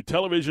 42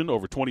 television,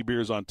 over 20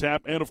 beers on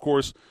tap, and, of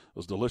course,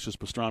 those delicious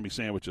pastrami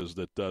sandwiches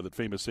that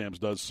Famous Sam's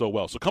does so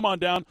well. So come on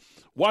down,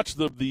 watch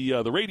the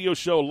radio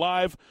show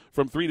live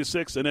from 3 to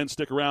 6, and then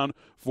stick around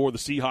for the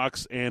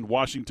Seahawks and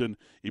Washington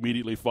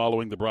immediately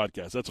following the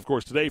broadcast. That's, of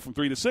course, today from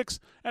 3 to 6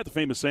 at the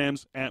Famous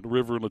Sam's at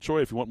River and La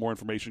Cholla. If you want more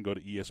information, go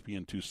to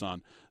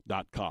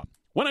ESPNTucson.com.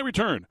 When I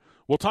return,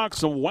 we'll talk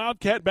some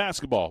Wildcat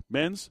basketball,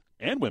 men's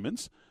and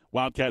women's.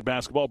 Wildcat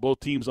basketball,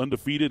 both teams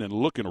undefeated and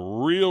looking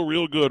real,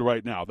 real good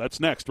right now. That's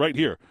next, right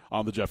here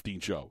on The Jeff Dean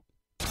Show.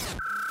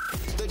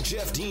 The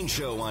Jeff Dean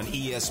Show on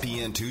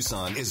ESPN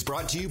Tucson is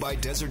brought to you by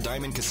Desert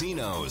Diamond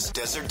Casinos.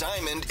 Desert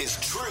Diamond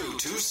is true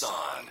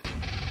Tucson.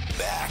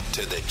 Back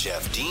to The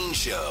Jeff Dean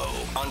Show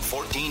on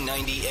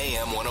 1490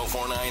 AM,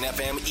 104.9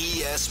 FM,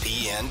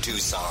 ESPN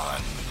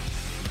Tucson.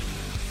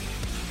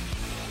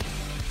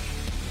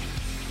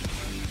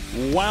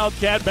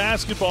 Wildcat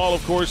basketball,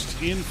 of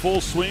course, in full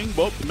swing.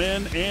 Both the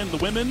men and the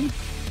women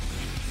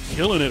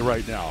killing it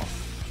right now.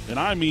 And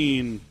I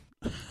mean,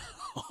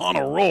 on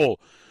a roll.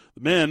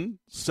 The men,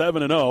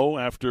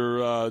 7-0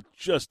 after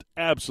just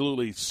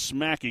absolutely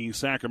smacking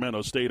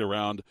Sacramento State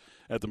around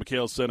at the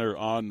McHale Center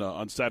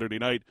on Saturday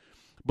night.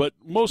 But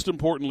most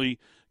importantly,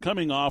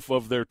 coming off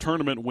of their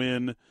tournament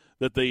win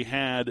that they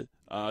had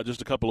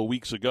just a couple of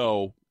weeks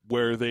ago,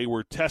 where they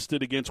were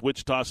tested against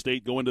Wichita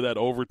State, go into that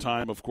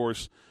overtime, of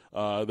course,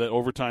 that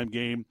overtime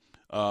game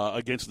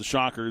against the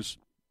Shockers.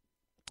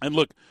 And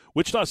look,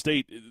 Wichita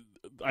State,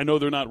 I know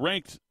they're not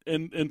ranked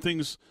and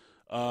things.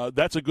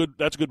 That's a good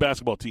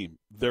basketball team.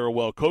 They're a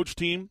well-coached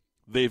team.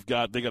 They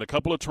got a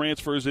couple of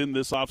transfers in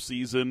this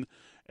offseason,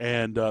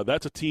 and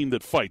that's a team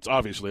that fights,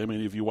 obviously. I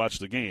mean, if you watch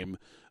the game,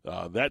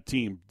 that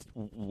team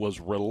was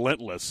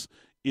relentless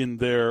in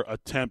their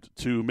attempt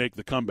to make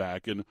the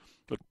comeback. And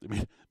look,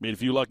 I mean, a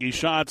few lucky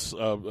shots,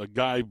 a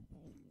guy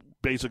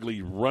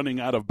basically running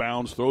out of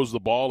bounds throws the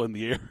ball in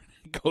the air,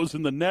 goes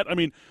in the net. I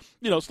mean,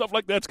 stuff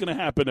like that's going to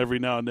happen every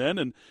now and then.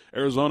 And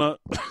Arizona,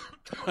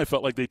 I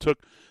felt like they took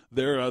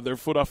their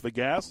foot off the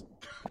gas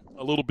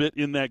a little bit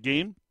in that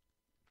game.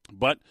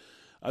 But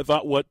I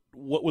thought what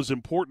was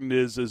important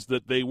is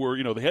that they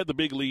were, they had the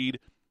big lead.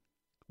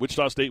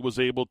 Wichita State was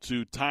able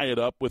to tie it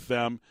up with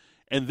them.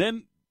 And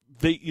then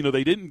they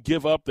didn't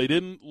give up. They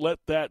didn't let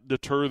that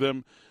deter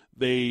them.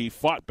 They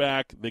fought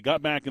back. They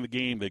got back in the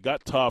game. They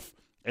got tough.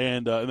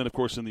 And then, of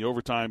course, in the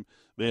overtime,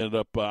 they ended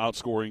up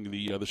outscoring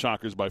the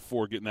Shockers by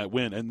 4, getting that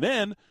win. And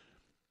then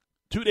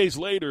 2 days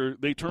later,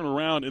 they turn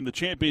around in the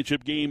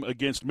championship game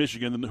against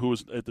Michigan, who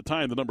was at the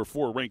time the number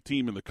 4 ranked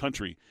team in the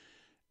country,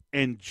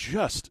 and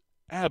just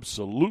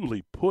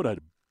absolutely put a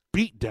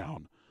beat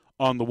down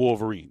on the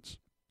Wolverines.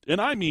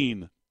 And I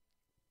mean,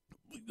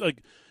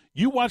 like,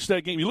 you watch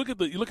that game, you look at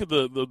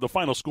the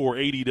final score,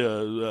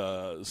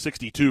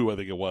 80-62, I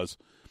think it was,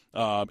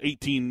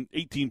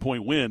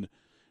 18-point win,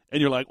 and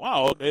you're like,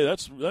 wow, okay,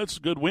 that's a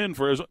good win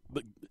for Arizona.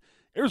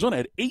 Arizona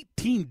had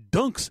 18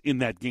 dunks in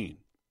that game.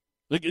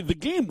 Like, the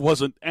game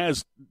wasn't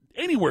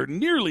anywhere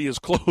nearly as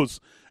close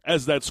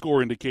as that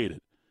score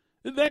indicated.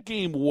 That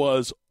game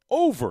was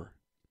over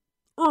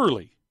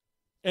early,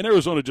 and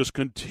Arizona just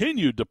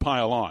continued to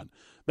pile on.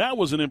 That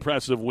was an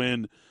impressive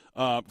win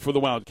for the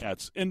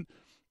Wildcats. And,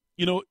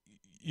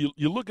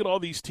 you look at all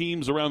these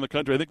teams around the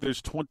country. I think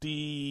there's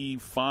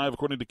 25,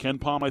 according to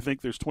KenPom, I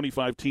think there's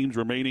 25 teams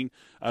remaining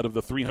out of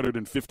the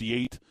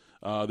 358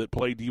 that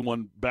play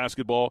D1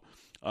 basketball.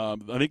 I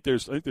think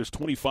there's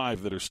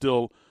 25 that are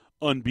still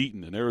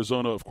unbeaten, and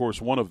Arizona, of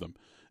course, one of them.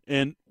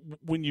 And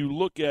when you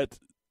look at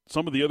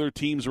some of the other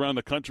teams around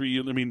the country,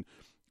 I mean,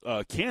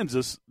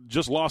 Kansas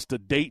just lost to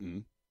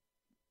Dayton.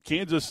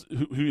 Kansas,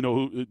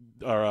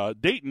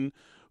 Dayton,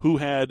 who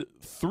had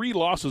 3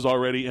 losses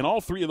already, and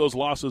all 3 of those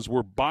losses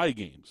were bye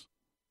games,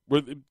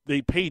 where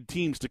they paid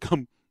teams to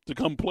come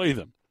play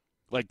them.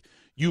 Like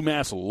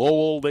UMass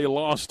Lowell, they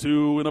lost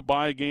to in a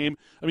bye game.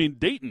 I mean,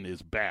 Dayton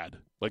is bad.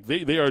 Like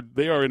they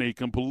are in a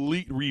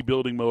complete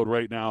rebuilding mode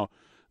right now.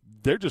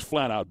 They're just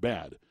flat out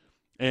bad.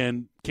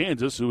 And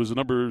Kansas, who was the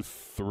number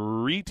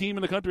 3 team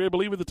in the country, I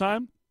believe at the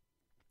time,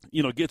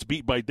 gets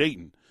beat by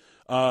Dayton.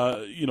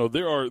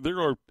 There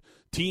are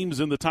teams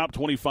in the top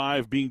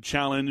 25 being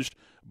challenged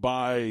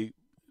by,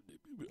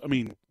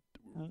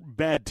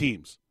 bad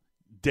teams,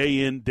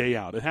 day in, day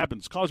out. It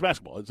happens. College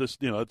basketball. It's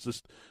just, it's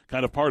just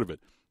kind of part of it.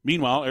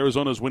 Meanwhile,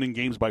 Arizona's winning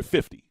games by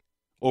 50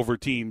 over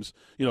teams.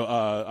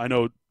 I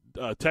know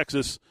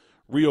Texas,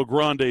 Rio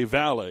Grande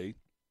Valley,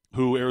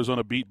 who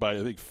Arizona beat by,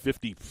 I think,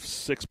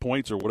 56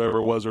 points or whatever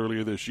it was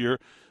earlier this year.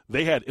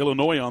 They had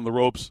Illinois on the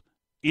ropes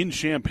in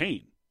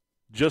Champaign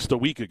just a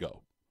week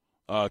ago.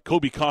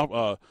 Kofi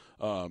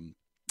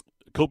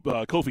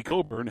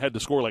Coburn had to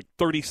score like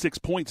 36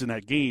 points in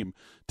that game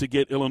to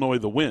get Illinois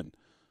the win.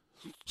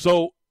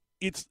 So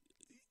it's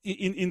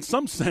in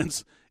some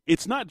sense,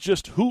 it's not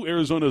just who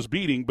Arizona's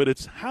beating, but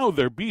it's how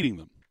they're beating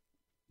them.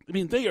 I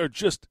mean, they are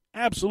just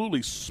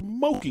absolutely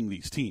smoking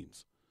these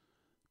teams.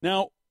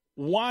 Now,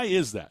 why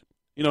is that?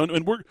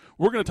 And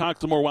we're going to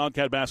talk some more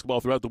Wildcat basketball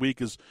throughout the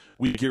week as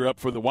we gear up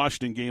for the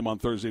Washington game on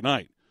Thursday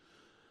night.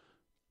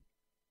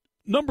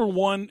 Number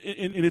one,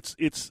 and it's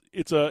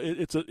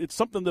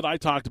something that I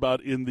talked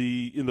about in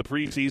the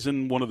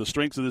preseason. One of the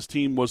strengths of this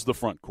team was the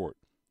front court,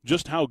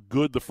 just how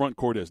good the front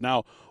court is.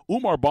 Now,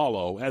 Oumar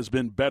Ballo has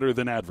been better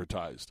than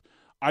advertised.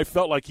 I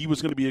felt like he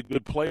was going to be a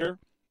good player.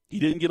 He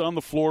didn't get on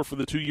the floor for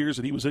the 2 years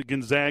that he was at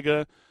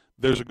Gonzaga.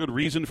 There's a good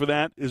reason for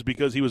that, is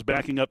because he was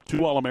backing up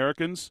 2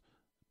 All-Americans.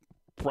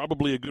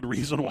 Probably a good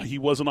reason why he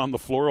wasn't on the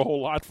floor a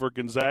whole lot for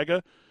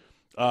Gonzaga.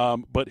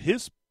 But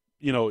his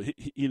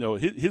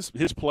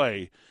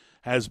play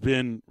has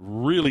been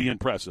really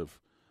impressive.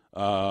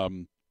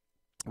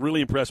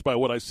 Really impressed by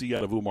what I see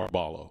out of Oumar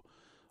Ballo.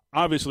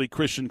 Obviously,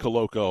 Christian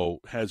Koloko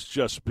has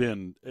just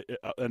been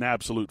an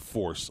absolute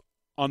force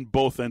on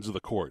both ends of the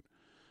court.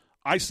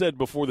 I said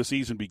before the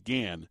season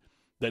began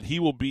that he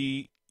will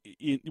be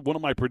one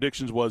of my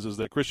predictions is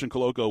that Christian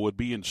Koloko would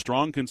be in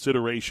strong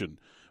consideration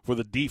for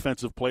the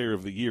Defensive Player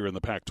of the Year in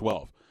the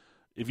Pac-12.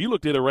 if you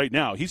looked at it right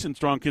now, he's in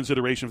strong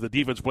consideration for the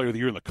Defensive Player of the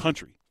Year in the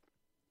country.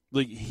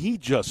 Like, he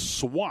just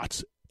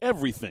swats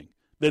everything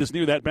that is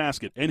near that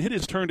basket, and it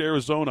has turned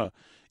Arizona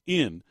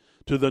in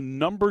to the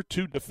number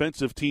 2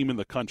 defensive team in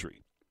the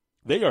country.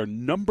 They are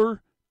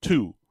number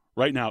 2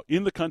 right now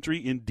in the country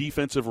in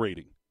defensive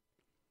rating.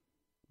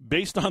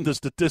 Based on the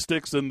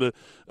statistics and the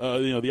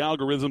the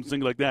algorithms,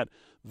 things like that,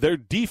 their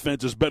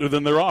defense is better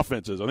than their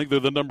offenses. I think they're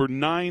the number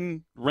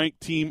 9 ranked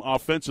team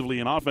offensively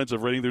in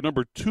offensive rating. They're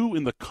number 2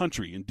 in the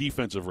country in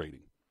defensive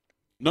rating.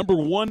 Number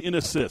 1 in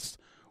assists,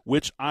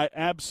 which I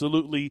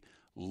absolutely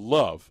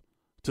love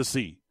to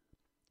see.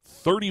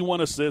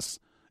 31 assists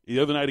the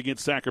other night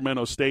against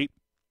Sacramento State.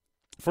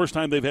 First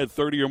time they've had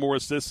 30 or more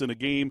assists in a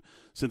game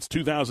since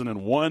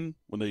 2001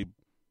 when they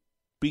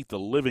beat the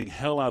living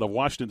hell out of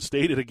Washington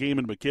State at a game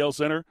in McHale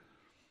Center.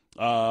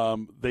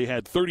 They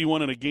had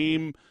 31 in a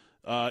game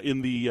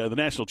in the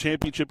national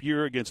championship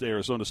year against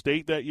Arizona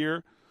State that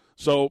year.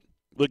 So,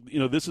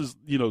 this is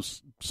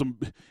some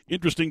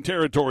interesting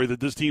territory that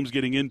this team's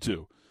getting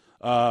into.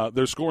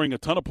 They're scoring a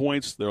ton of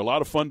points. They're a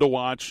lot of fun to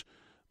watch.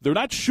 They're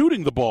not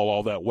shooting the ball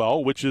all that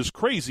well, which is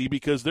crazy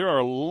because there are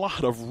a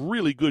lot of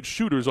really good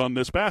shooters on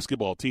this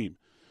basketball team.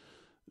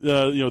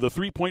 The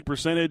three-point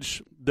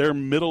percentage, they're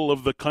middle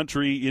of the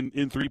country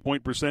in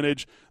three-point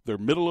percentage. They're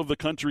middle of the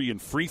country in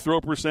free throw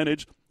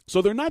percentage.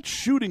 So they're not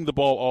shooting the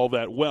ball all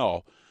that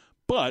well.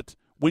 But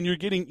when you're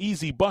getting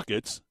easy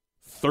buckets,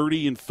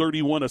 30 and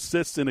 31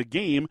 assists in a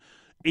game,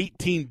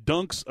 18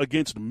 dunks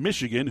against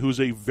Michigan, who's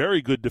a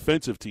very good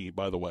defensive team,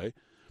 by the way,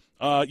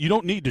 you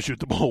don't need to shoot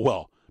the ball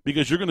well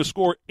because you're going to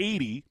score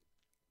 80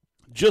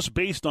 just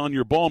based on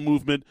your ball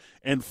movement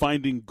and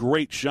finding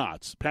great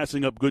shots,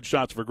 passing up good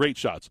shots for great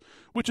shots,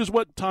 which is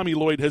what Tommy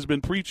Lloyd has been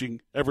preaching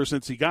ever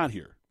since he got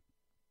here.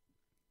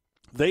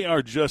 They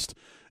are just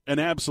an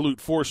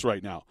absolute force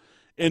right now.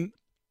 And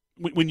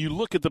when you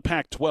look at the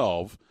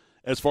Pac-12,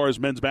 as far as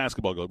men's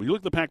basketball goes, when you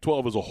look at the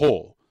Pac-12 as a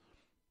whole,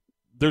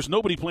 there's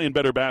nobody playing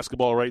better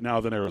basketball right now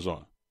than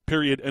Arizona.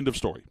 Period. End of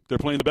story. They're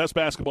playing the best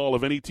basketball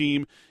of any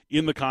team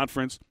in the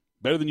conference.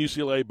 Better than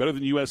UCLA, better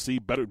than USC,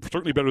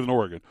 certainly better than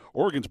Oregon.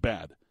 Oregon's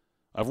bad.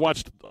 I've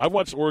watched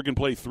Oregon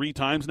play 3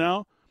 times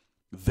now.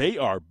 They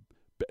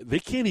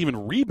can't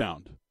even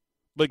rebound.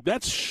 Like,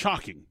 that's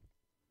shocking.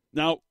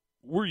 Now,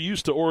 we're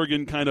used to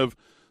Oregon kind of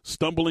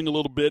stumbling a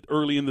little bit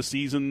early in the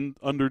season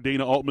under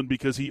Dana Altman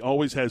because he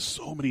always has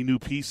so many new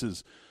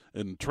pieces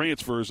and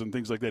transfers and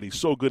things like that. He's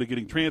so good at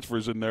getting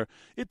transfers in there.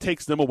 It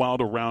takes them a while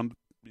to round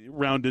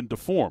into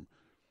form.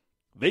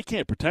 They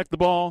can't protect the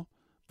ball.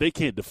 They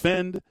can't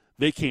defend.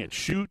 They can't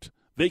shoot.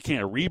 They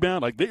can't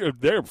rebound. Like,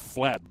 they're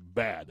flat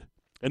bad.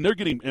 And they're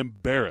getting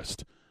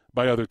embarrassed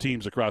by other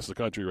teams across the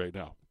country right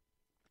now.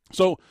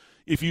 So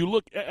if you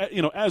look at,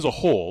 as a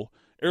whole,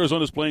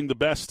 Arizona's playing the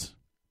best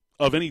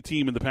of any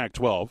team in the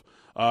Pac-12.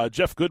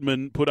 Jeff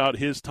Goodman put out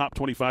his top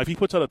 25. He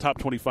puts out a top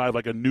 25,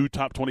 like a new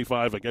top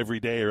 25, like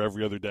every day or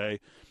every other day.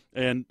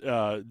 And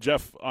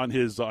Jeff, on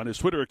his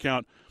Twitter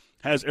account,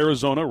 has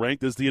Arizona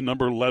ranked as the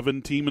number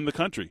 11 team in the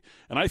country.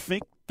 And I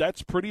think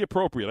that's pretty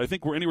appropriate. I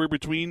think we're anywhere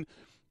between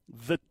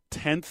the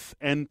 10th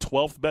and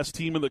 12th best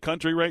team in the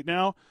country right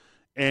now.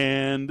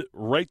 And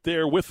right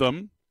there with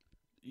them,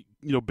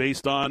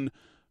 based on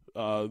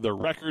their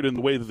record and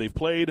the way that they've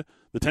played,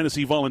 the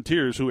Tennessee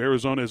Volunteers, who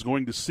Arizona is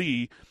going to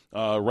see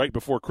right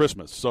before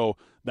Christmas. So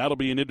that'll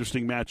be an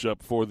interesting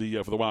matchup for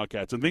the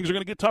Wildcats. And things are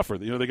going to get tougher.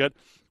 They got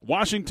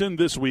Washington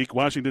this week.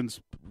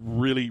 Washington's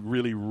really,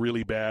 really,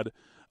 really bad.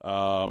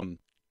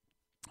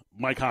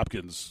 Mike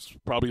Hopkins,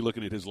 probably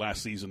looking at his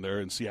last season there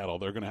in Seattle,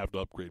 they're going to have to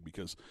upgrade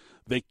because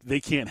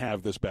they can't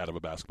have this bad of a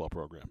basketball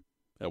program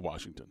at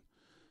Washington.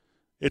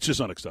 It's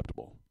just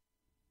unacceptable.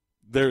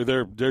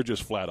 They're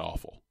just flat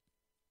awful.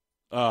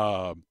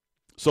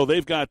 So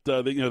they've got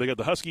they got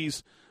the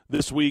Huskies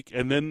this week,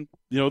 and then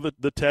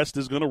the test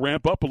is going to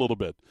ramp up a little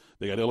bit.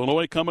 They got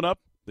Illinois coming up.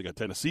 They got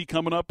Tennessee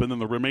coming up, and then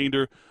the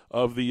remainder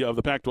of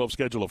the Pac-12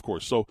 schedule, of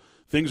course. So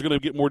things are going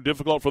to get more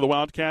difficult for the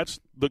Wildcats.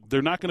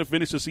 They're not going to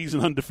finish the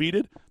season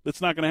undefeated.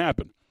 That's not going to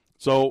happen.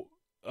 So,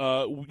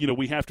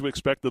 we have to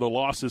expect that a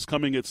loss is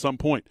coming at some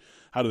point.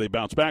 How do they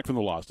bounce back from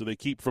the loss? Do they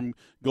keep from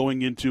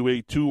going into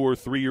a 2 or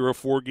 3 or a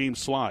 4-game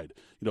slide?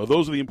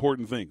 Those are the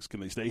important things.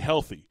 Can they stay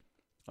healthy?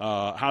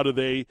 How do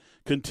they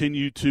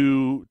continue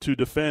to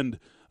defend,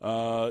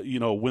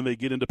 when they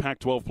get into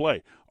Pac-12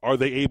 play? Are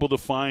they able to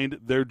find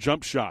their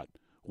jump shot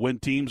when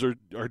teams are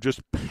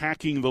just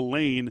packing the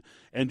lane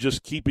and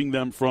just keeping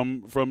them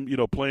from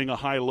playing a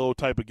high-low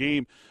type of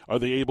game? Are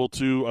they able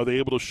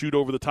to shoot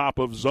over the top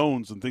of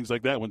zones and things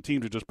like that when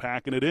teams are just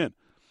packing it in?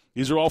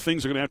 These are all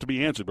things that are going to have to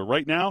be answered. But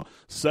right now,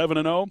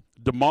 7-0,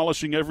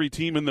 demolishing every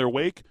team in their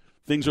wake,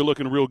 things are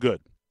looking real good.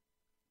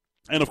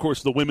 And, of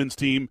course, the women's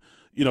team,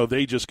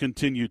 they just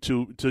continue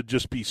to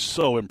just be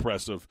so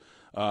impressive.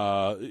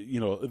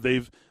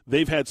 They've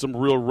had some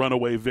real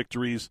runaway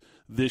victories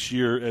this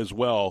year as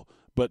well.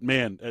 But,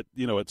 man, at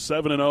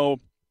 7-0,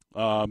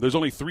 there's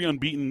only 3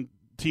 unbeaten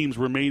teams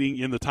remaining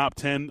in the top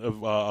 10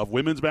 of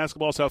women's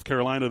basketball. South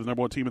Carolina, the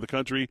number 1 team in the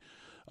country.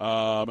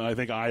 And I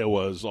think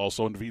Iowa is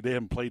also undefeated. They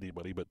haven't played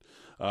anybody, but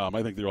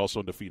I think they're also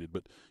undefeated.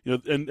 But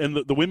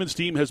and the women's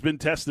team has been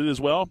tested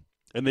as well,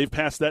 and they've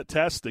passed that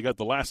test. They got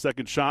the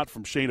last-second shot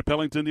from Shayna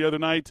Pellington the other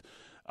night,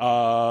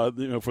 for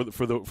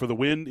the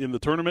win in the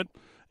tournament.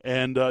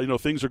 And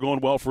things are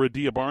going well for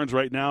Adia Barnes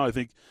right now. I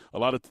think a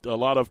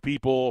lot of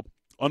people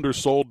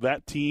undersold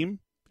that team,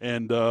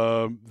 and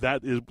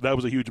that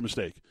was a huge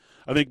mistake.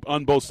 I think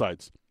on both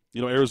sides.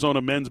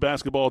 Arizona men's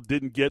basketball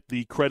didn't get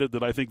the credit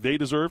that I think they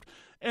deserved.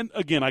 And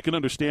again, I can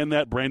understand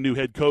that, brand new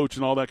head coach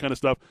and all that kind of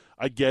stuff.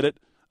 I get it.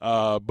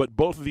 But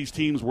both of these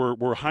teams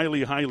were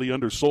highly, highly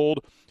undersold,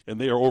 and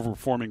they are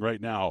overperforming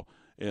right now,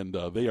 and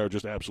they are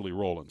just absolutely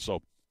rolling.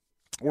 So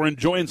we're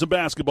enjoying some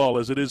basketball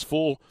as it is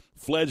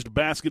full-fledged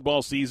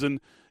basketball season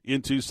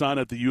in Tucson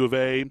at the U of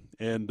A,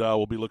 and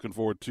we'll be looking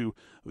forward to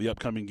the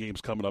upcoming games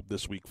coming up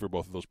this week for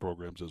both of those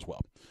programs as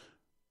well.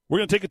 We're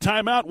going to take a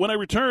timeout. When I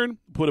return,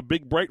 put a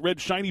big, bright, red,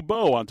 shiny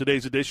bow on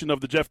today's edition of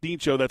The Jeff Dean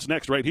Show. That's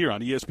next right here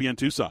on ESPN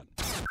Tucson.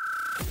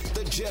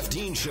 The Jeff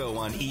Dean Show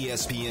on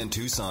ESPN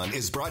Tucson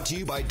is brought to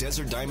you by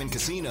Desert Diamond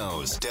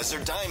Casinos.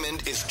 Desert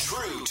Diamond is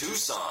true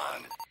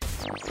Tucson.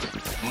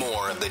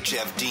 More of The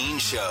Jeff Dean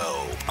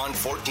Show on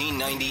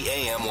 1490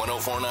 AM,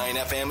 104.9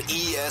 FM,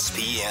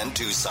 ESPN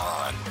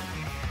Tucson.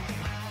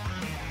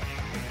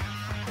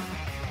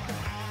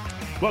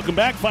 Welcome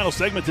back. Final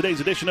segment, today's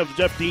edition of The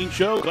Jeff Dean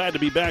Show. Glad to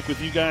be back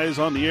with you guys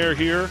on the air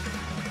here.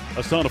 I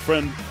was telling a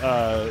friend,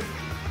 a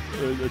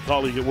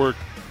colleague at work,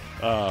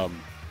 I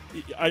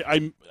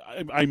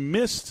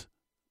missed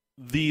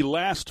the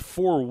last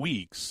 4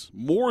 weeks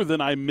more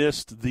than I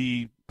missed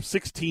the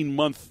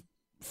 16-month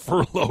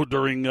furlough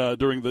during the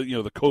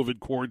the COVID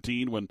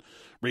quarantine when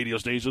radio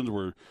stations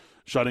were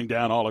shutting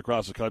down all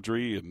across the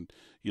country, and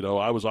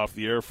I was off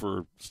the air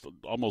for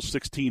almost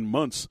 16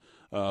 months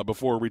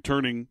before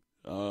returning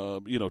to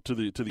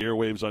the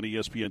airwaves on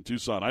ESPN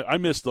Tucson. I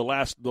missed the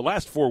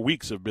last 4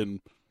 weeks have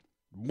been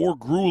more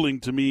grueling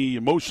to me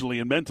emotionally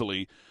and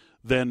mentally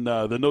than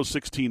those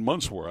 16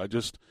 months were. I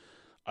just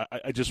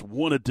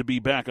wanted to be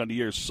back on the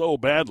air so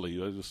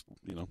badly. I just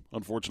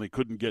unfortunately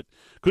couldn't get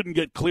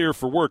clear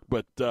for work,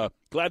 but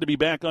glad to be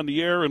back on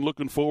the air and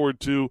looking forward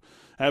to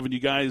having you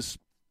guys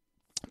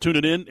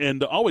tuning in.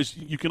 And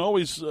you can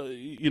always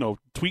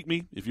tweet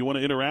me if you want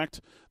to interact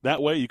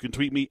that way. You can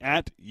tweet me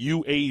at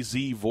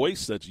UAZ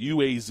Voice. That's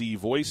UAZ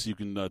Voice. You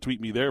can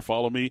tweet me there.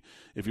 Follow me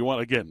if you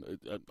want. Again,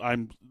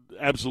 I'm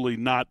absolutely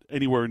not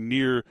anywhere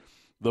near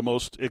the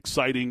most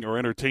exciting or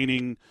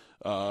entertaining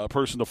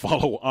person to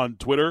follow on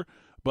Twitter,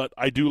 but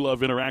I do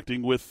love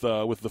interacting with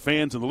the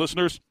fans and the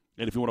listeners.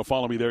 And if you want to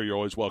follow me there, you're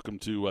always welcome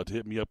to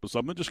hit me up with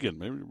something. Just again,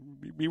 maybe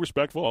be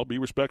respectful. I'll be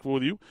respectful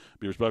with you.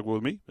 Be respectful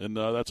with me, and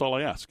that's all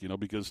I ask.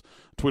 Because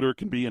Twitter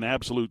can be an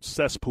absolute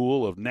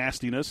cesspool of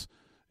nastiness,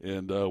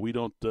 and we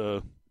don't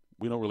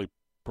really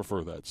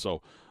prefer that.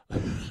 So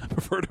I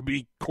prefer to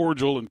be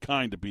cordial and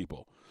kind to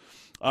people.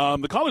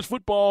 The college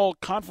football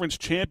conference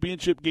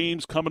championship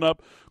games coming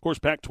up. Of course,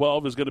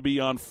 Pac-12 is going to be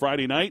on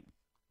Friday night.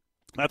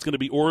 That's going to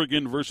be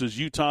Oregon versus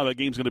Utah. That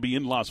game's going to be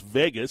in Las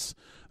Vegas.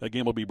 That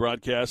game will be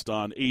broadcast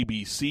on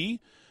ABC.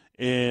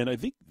 And I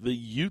think the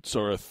Utes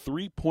are a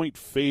 3-point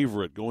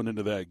favorite going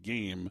into that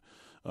game.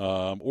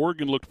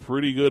 Oregon looked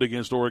pretty good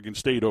against Oregon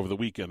State over the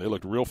weekend. They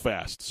looked real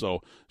fast.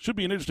 So should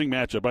be an interesting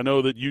matchup. I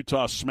know that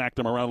Utah smacked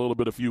them around a little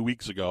bit a few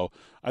weeks ago.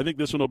 I think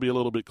this one will be a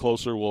little bit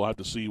closer. We'll have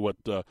to see what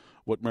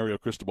Mario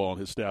Cristobal and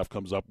his staff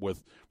comes up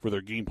with for their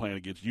game plan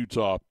against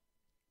Utah.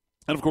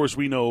 And, of course,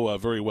 we know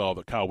very well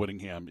that Kyle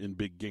Whittingham in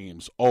big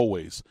games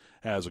always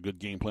has a good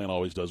game plan,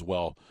 always does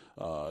well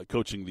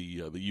coaching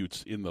the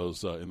Utes in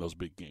those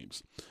big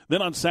games.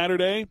 Then on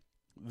Saturday,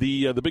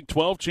 the Big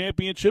 12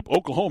 championship,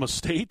 Oklahoma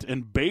State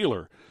and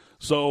Baylor.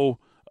 So,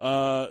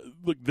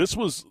 look, this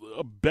was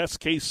a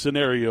best-case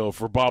scenario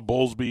for Bob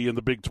Bowlesby in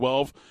the Big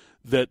 12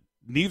 that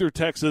neither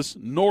Texas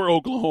nor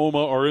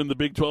Oklahoma are in the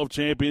Big 12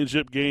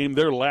 championship game.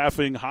 They're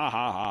laughing, ha,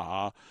 ha,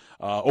 ha,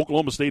 ha.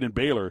 Oklahoma State and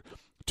Baylor,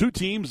 two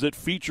teams that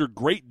feature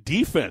great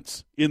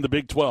defense in the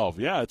Big 12.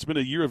 Yeah, it's been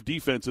a year of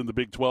defense in the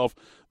Big 12.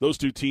 Those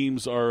two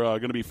teams are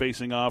going to be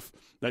facing off.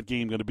 That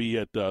game going to be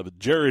at the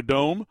Jerry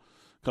Dome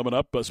coming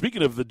up.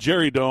 Speaking of the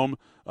Jerry Dome,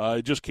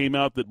 it just came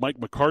out that Mike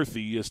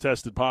McCarthy is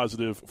tested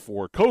positive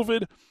for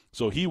COVID,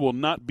 so he will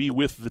not be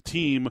with the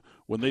team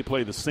when they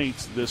play the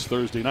Saints this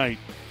Thursday night,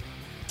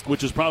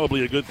 which is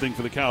probably a good thing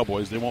for the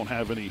Cowboys. They won't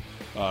have any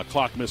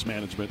clock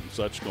mismanagement and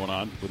such going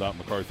on without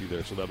McCarthy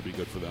there, so that'll be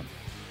good for them.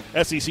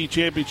 SEC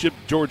Championship,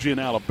 Georgia and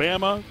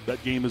Alabama.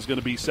 That game is going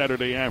to be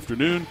Saturday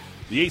afternoon.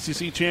 The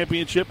ACC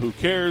Championship, who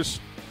cares?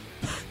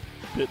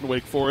 Pitt and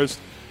Wake Forest.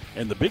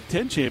 And the Big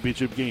Ten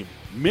Championship game,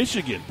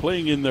 Michigan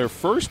playing in their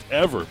first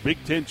ever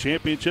Big Ten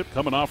Championship,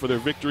 coming off of their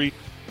victory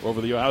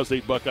over the Ohio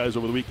State Buckeyes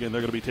over the weekend.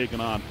 They're going to be taking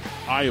on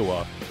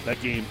Iowa.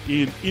 That game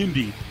in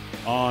Indy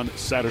on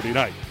Saturday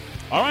night.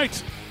 All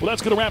right, well,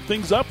 that's going to wrap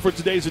things up for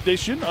today's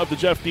edition of the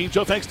Jeff Dean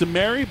Show. Thanks to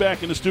Mary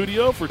back in the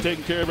studio for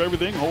taking care of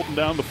everything, holding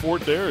down the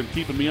fort there and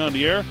keeping me on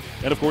the air.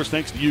 And, of course,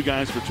 thanks to you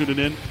guys for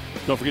tuning in.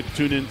 Don't forget to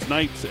tune in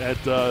tonight at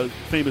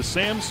Famous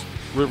Sam's,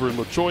 River and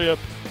La Cholla,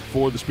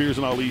 for the Spears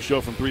and Ali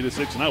Show from 3 to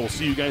 6. And I will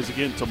see you guys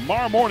again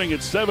tomorrow morning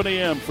at 7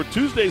 a.m. for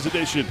Tuesday's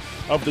edition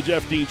of The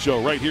Jeff Dean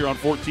Show right here on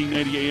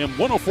 1490 AM,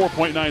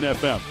 104.9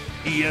 FM,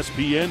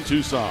 ESPN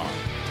Tucson.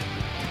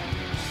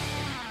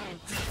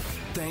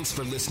 Thanks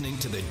for listening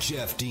to The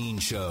Jeff Dean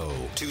Show,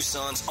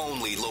 Tucson's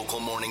only local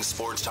morning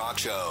sports talk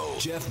show.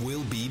 Jeff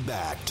will be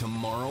back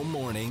tomorrow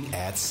morning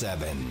at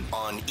 7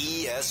 on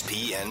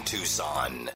ESPN Tucson.